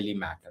not really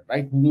matter,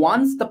 right?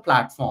 Once the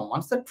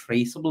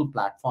Traceable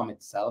platform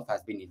itself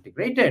has been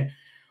integrated,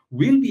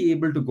 we'll be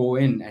able to go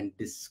in and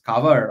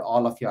discover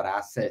all of your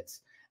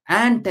assets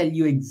and tell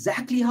you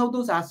exactly how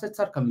those assets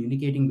are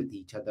communicating with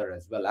each other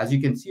as well. As you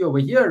can see over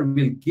here,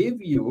 we'll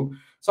give you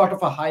sort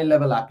of a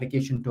high-level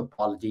application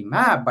topology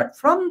map. But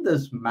from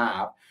this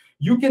map,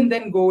 you can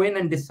then go in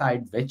and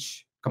decide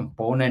which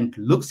component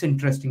looks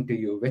interesting to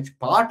you, which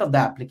part of the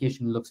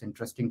application looks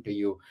interesting to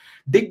you,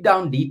 dig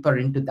down deeper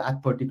into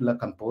that particular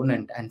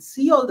component and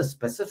see all the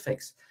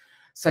specifics,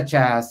 such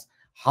as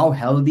how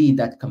healthy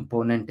that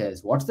component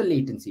is, what's the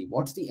latency,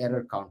 what's the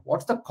error count,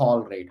 what's the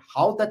call rate,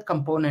 how that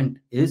component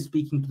is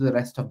speaking to the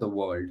rest of the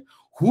world,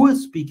 who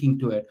is speaking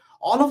to it.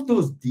 All of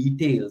those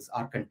details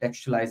are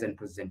contextualized and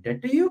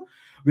presented to you.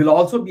 We'll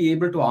also be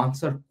able to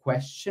answer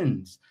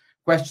questions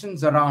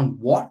around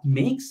what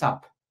makes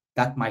up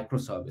that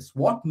microservice,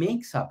 what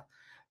makes up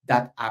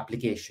that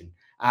application,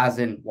 as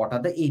in what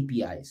are the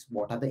APIs,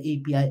 what are the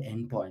API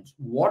endpoints,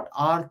 what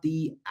are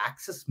the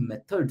access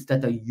methods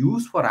that are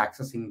used for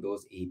accessing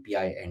those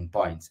API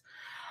endpoints.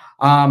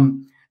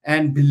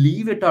 And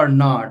believe it or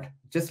not,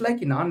 just like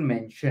Inon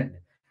mentioned,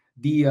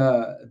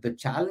 the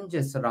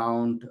challenges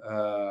around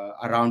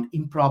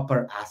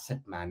improper asset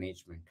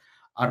management,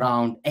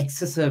 around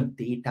excessive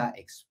data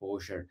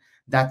exposure,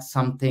 that's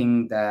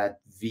something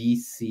that we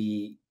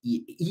see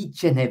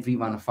each and every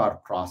one of our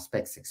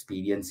prospects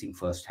experiencing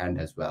firsthand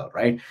as well,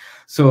 right?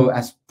 So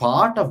as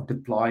part of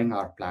deploying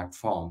our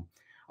platform,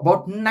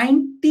 about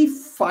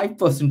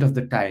 95% of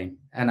the time,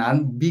 and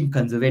I'm being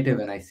conservative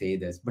when I say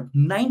this, but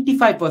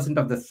 95%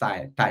 of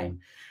the time,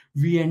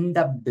 we end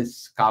up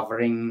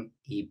discovering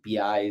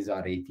APIs or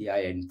API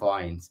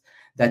endpoints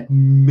that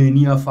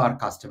many of our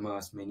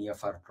customers, many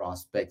of our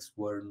prospects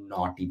were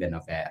not even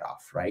aware of,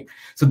 right?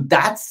 So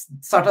that's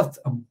sort of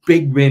a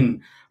big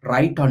win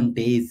right on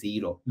day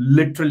zero,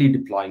 literally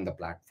deploying the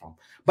platform.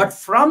 But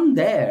from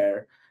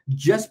there,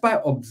 just by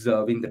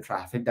observing the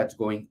traffic that's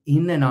going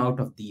in and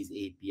out of these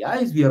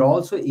APIs, we are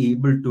also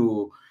able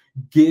to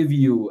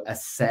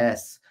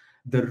assess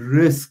the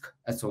risk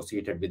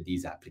associated with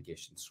these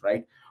applications,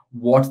 right?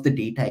 What's the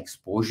data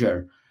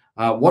exposure?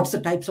 What's the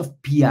types of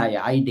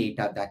PII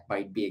data that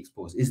might be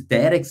exposed? Is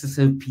there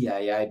excessive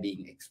PII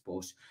being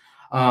exposed?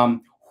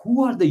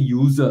 Who are the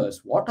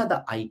users? What are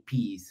the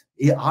IPs?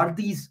 Are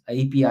these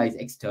APIs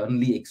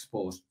externally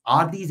exposed?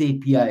 Are these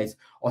APIs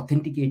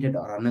authenticated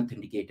or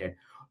unauthenticated?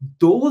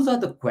 Those are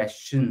the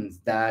questions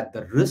that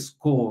the risk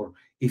score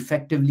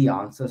effectively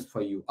answers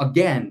for you.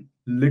 Again,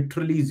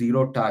 literally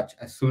zero touch.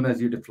 As soon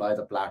as you deploy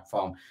the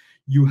platform,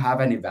 you have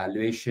an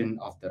evaluation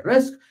of the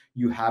risk,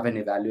 you have an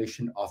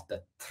evaluation of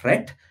the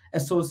threat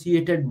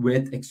associated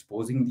with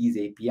exposing these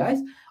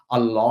APIs,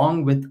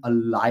 along with a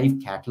live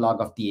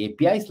catalog of the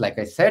APIs, like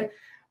I said,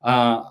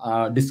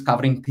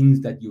 discovering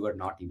things that you were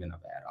not even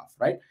aware of,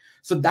 right?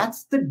 So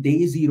that's the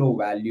day zero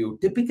value,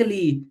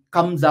 typically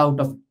comes out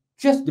of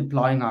just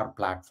deploying our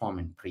platform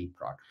in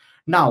pre-prod.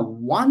 Now,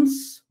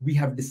 once we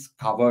have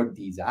discovered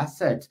these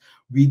assets,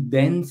 we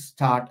then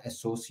start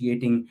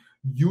associating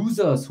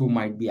users who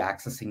might be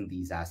accessing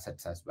these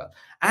assets as well,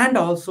 and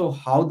also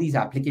how these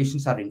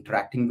applications are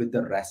interacting with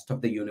the rest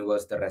of the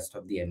universe, the rest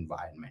of the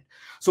environment.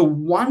 So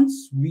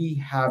once we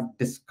have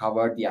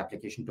discovered the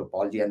application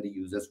topology and the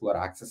users who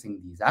are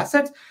accessing these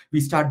assets, we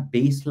start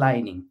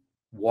baselining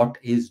what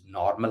is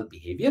normal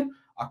behavior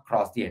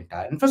across the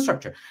entire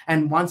infrastructure.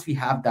 And once we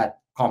have that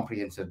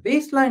comprehensive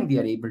baseline, we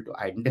are able to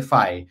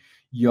identify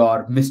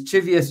your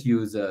mischievous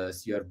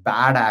users, your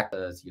bad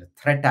actors, your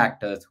threat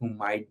actors who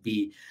might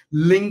be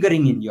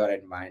lingering in your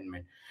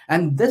environment.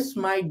 And this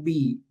might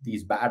be,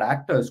 these bad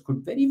actors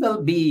could very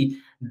well be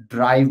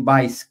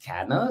drive-by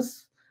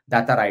scanners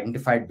that are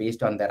identified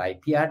based on their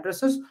IP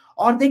addresses,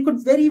 or they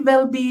could very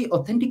well be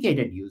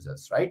authenticated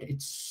users, right?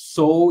 It's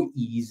so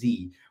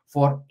easy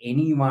for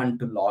anyone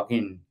to log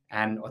in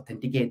and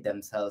authenticate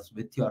themselves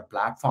with your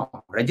platform,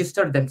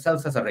 register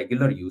themselves as a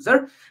regular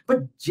user. But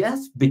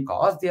just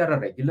because they are a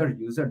regular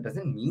user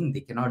doesn't mean they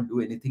cannot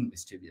do anything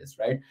mischievous,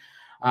 right?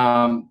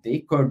 They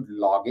could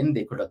log in,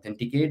 they could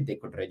authenticate, they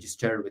could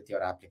register with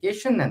your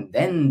application, and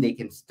then they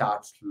can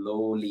start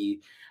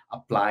slowly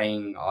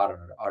applying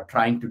or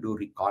trying to do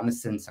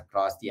reconnaissance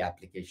across the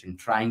application,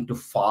 trying to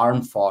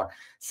farm for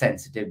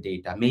sensitive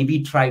data,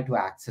 maybe try to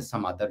access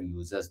some other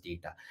users'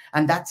 data.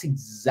 And that's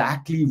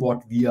exactly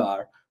what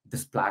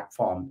this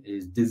platform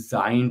is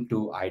designed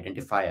to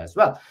identify as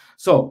well.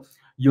 So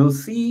you'll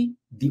see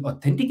the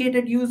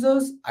authenticated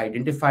users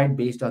identified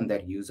based on their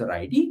user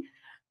ID.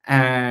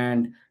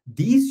 And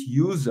these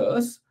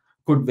users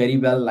could very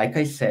well, like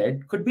I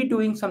said, could be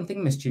doing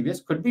something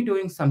mischievous, could be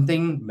doing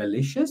something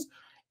malicious.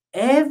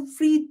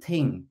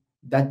 Everything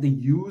that the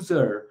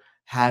user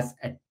has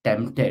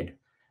attempted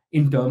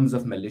in terms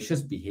of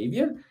malicious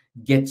behavior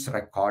gets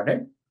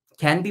recorded,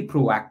 can be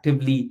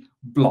proactively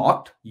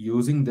blocked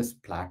using this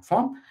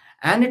platform,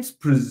 and it's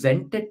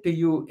presented to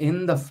you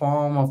in the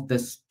form of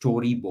this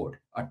storyboard,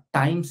 a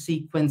time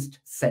sequenced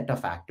set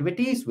of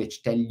activities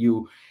which tell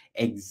you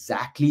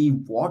exactly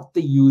what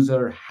the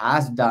user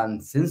has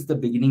done since the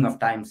beginning of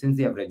time, since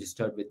they have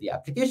registered with the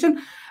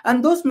application.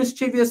 And those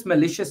mischievous,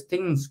 malicious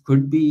things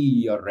could be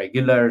your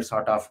regular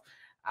sort of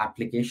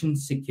application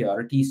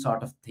security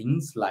sort of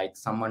things, like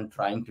someone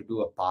trying to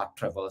do a path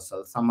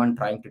traversal, someone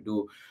trying to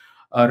do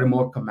a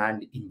remote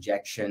command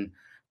injection,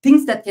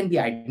 things that can be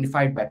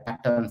identified by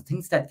patterns,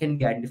 things that can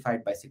be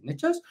identified by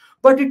signatures.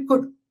 But it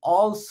could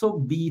also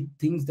be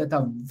things that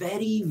are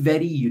very,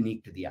 very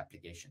unique to the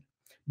application.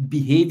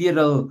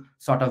 Behavioral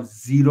sort of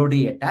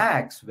zero-day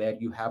attacks where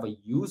you have a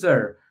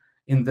user.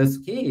 In this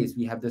case,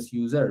 we have this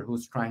user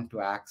who's trying to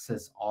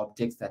access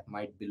objects that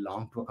might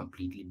belong to a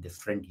completely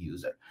different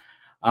user.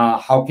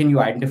 How can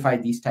you identify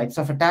these types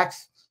of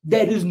attacks?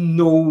 There is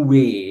no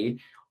way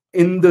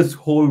in this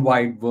whole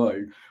wide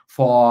world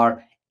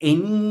for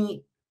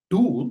any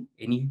tool,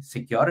 any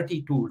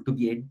security tool, to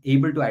be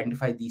able to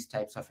identify these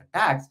types of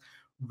attacks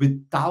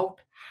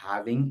without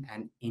having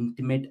an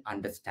intimate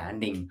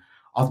understanding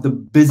of the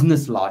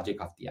business logic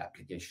of the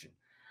application,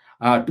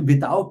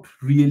 without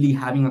really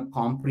having a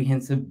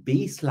comprehensive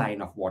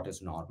baseline of what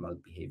is normal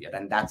behavior.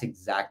 And that's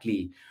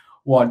exactly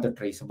what the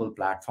Traceable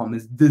platform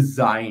is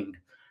designed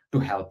to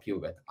help you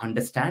with.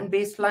 Understand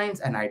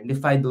baselines and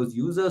identify those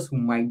users who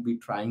might be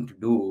trying to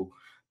do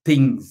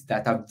things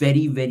that are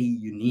very, very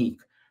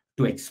unique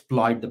to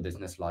exploit the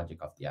business logic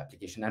of the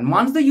application. And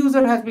once the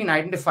user has been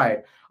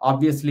identified,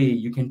 obviously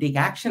you can take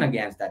action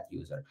against that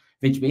user,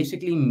 which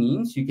basically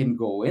means you can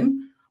go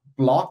in,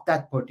 block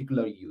that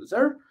particular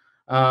user,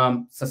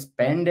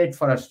 suspend it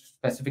for a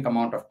specific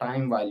amount of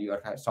time while you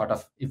are sort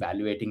of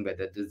evaluating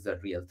whether this is a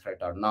real threat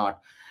or not,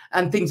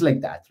 and things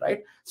like that,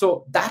 right?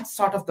 So that's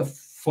sort of the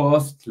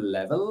first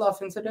level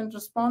of incident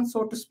response,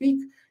 so to speak.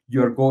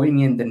 You're going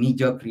in, the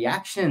knee-jerk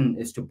reaction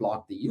is to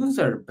block the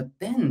user, but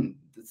then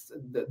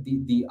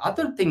the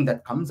other thing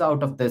that comes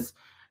out of this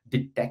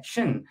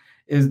detection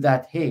is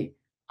that, hey,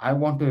 I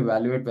want to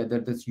evaluate whether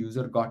this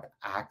user got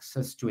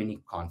access to any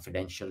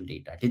confidential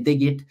data.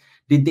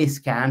 Did they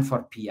scan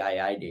for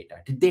PII data?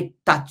 Did they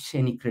touch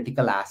any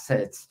critical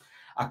assets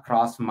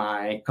across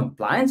my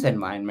compliance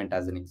environment,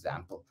 as an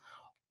example?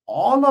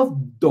 All of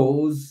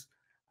those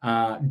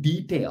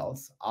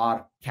details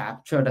are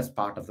captured as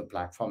part of the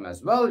platform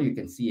as well. You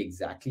can see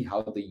exactly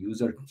how the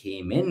user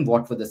came in,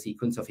 what were the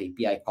sequence of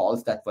API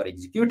calls that were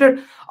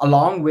executed,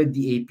 along with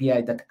the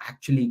API that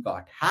actually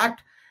got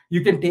hacked.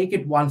 You can take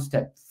it one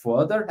step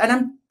further. And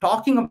I'm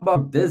talking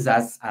about this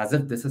as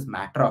if this is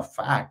matter of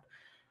fact.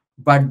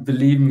 But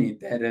believe me,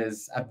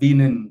 I've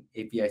been in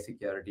API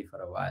security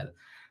for a while.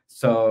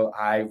 So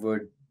I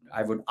would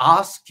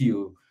ask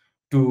you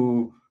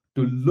to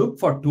look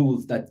for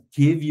tools that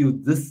give you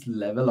this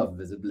level of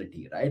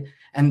visibility, right?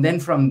 And then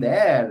from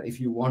there, if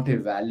you want to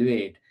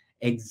evaluate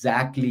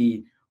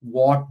exactly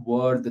what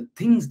were the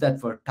things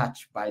that were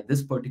touched by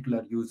this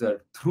particular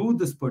user through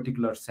this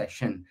particular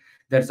session,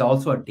 there's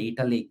also a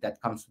data lake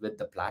that comes with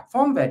the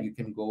platform where you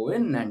can go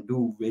in and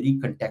do very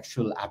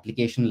contextual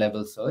application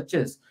level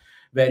searches,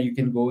 where you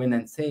can go in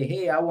and say,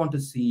 hey, I want to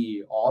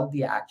see all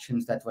the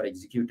actions that were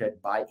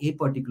executed by a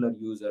particular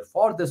user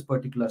for this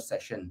particular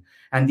session.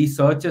 And these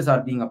searches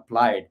are being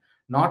applied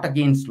not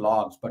against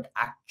logs, but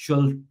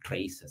actual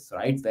traces,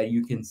 right? Where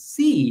you can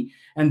see,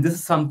 and this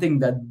is something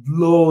that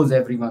blows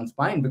everyone's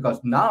mind, because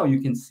now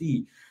you can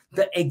see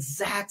the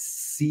exact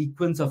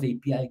sequence of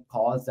API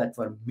calls that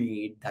were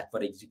made, that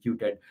were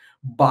executed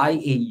by a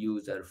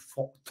user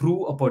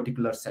through a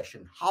particular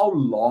session, how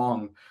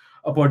long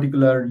a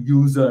particular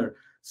user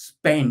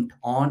spent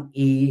on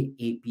a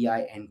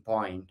API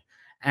endpoint,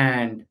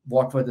 and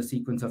what were the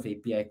sequence of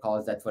API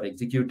calls that were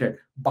executed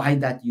by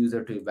that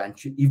user to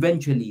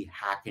eventually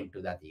hack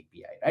into that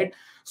API, right?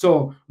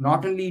 So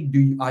not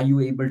only are you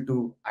able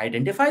to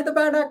identify the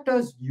bad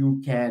actors, you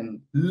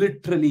can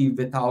literally,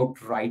 without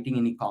writing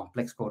any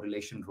complex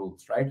correlation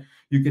rules, right?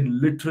 You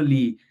can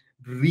literally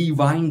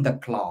rewind the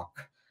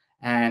clock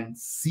and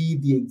see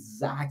the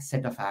exact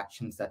set of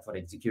actions that were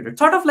executed.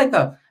 Sort of like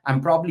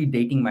I'm probably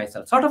dating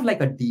myself, sort of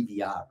like a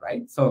DVR,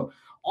 right? So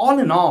all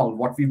in all,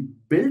 what we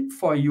built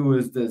for you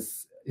is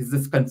this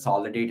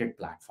consolidated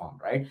platform,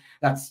 right?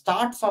 That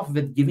starts off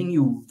with giving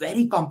you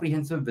very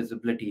comprehensive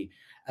visibility,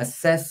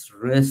 assess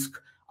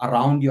risk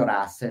around your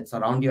assets,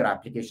 around your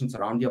applications,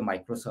 around your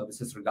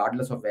microservices,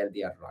 regardless of where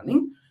they are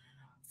running.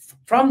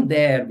 From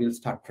there, we'll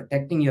start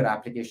protecting your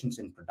applications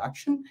in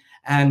production.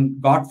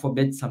 And God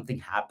forbid something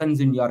happens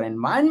in your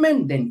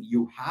environment, then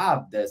you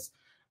have this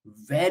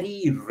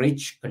very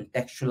rich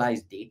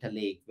contextualized data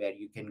lake where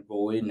you can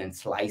go in and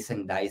slice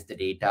and dice the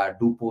data,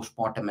 do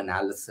postmortem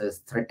analysis,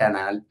 threat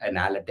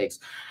analytics,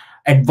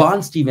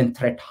 advanced even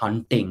threat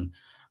hunting,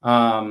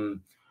 on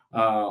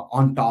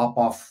top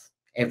of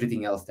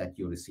everything else that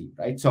you receive,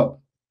 right? So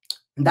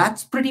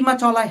that's pretty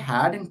much all I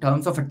had in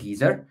terms of a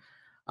teaser.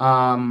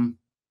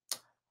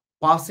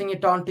 Passing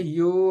it on to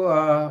you,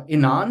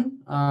 Inon.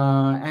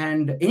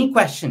 And any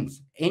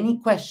questions,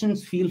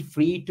 feel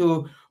free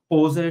to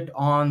pose it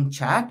on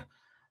chat.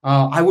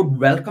 I would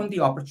welcome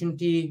the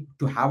opportunity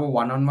to have a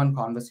one-on-one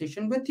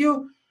conversation with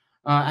you.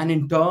 And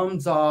in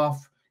terms of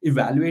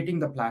evaluating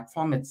the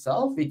platform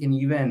itself, we can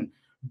even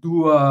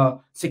do a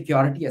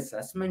security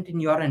assessment in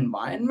your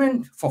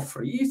environment for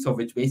free. So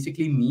which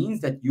basically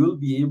means that you'll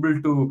be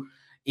able to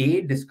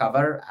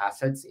discover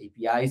assets,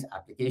 APIs,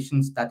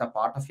 applications that are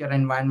part of your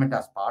environment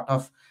as part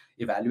of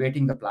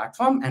evaluating the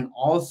platform. And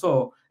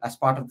also as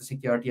part of the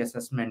security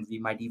assessment, we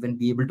might even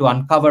be able to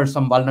uncover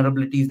some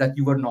vulnerabilities that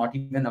you were not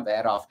even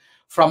aware of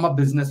from a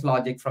business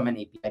logic, from an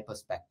API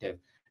perspective.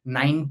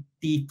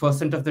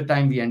 90% of the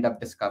time, we end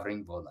up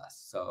discovering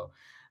bolas. So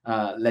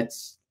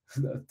let's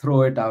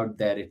throw it out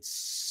there. It's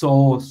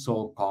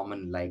so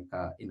common, like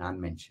Inon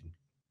mentioned.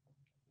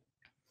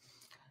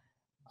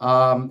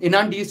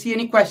 Inon, do you see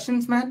any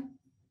questions, man?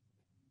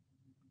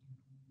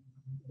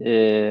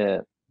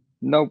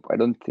 Nope, I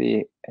don't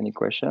see any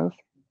questions.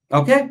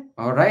 Okay,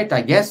 all right.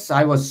 I guess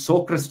I was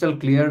so crystal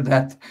clear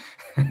that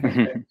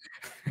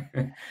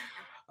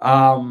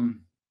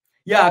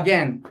yeah,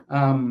 again,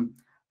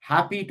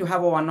 happy to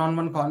have a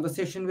one-on-one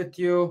conversation with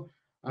you.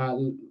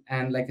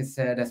 And like I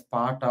said, as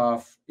part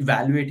of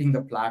evaluating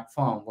the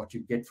platform, what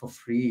you get for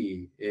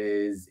free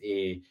is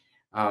a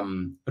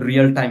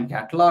real-time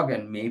catalog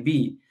and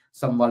maybe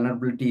some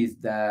vulnerabilities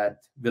that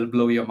will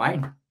blow your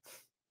mind.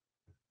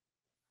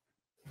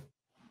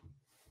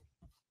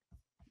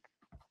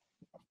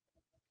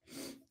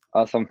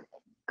 Awesome.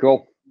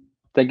 Cool.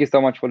 Thank you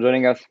so much for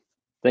joining us.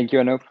 Thank you,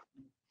 Anoop.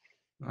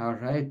 All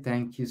right.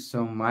 Thank you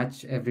so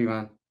much,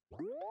 everyone.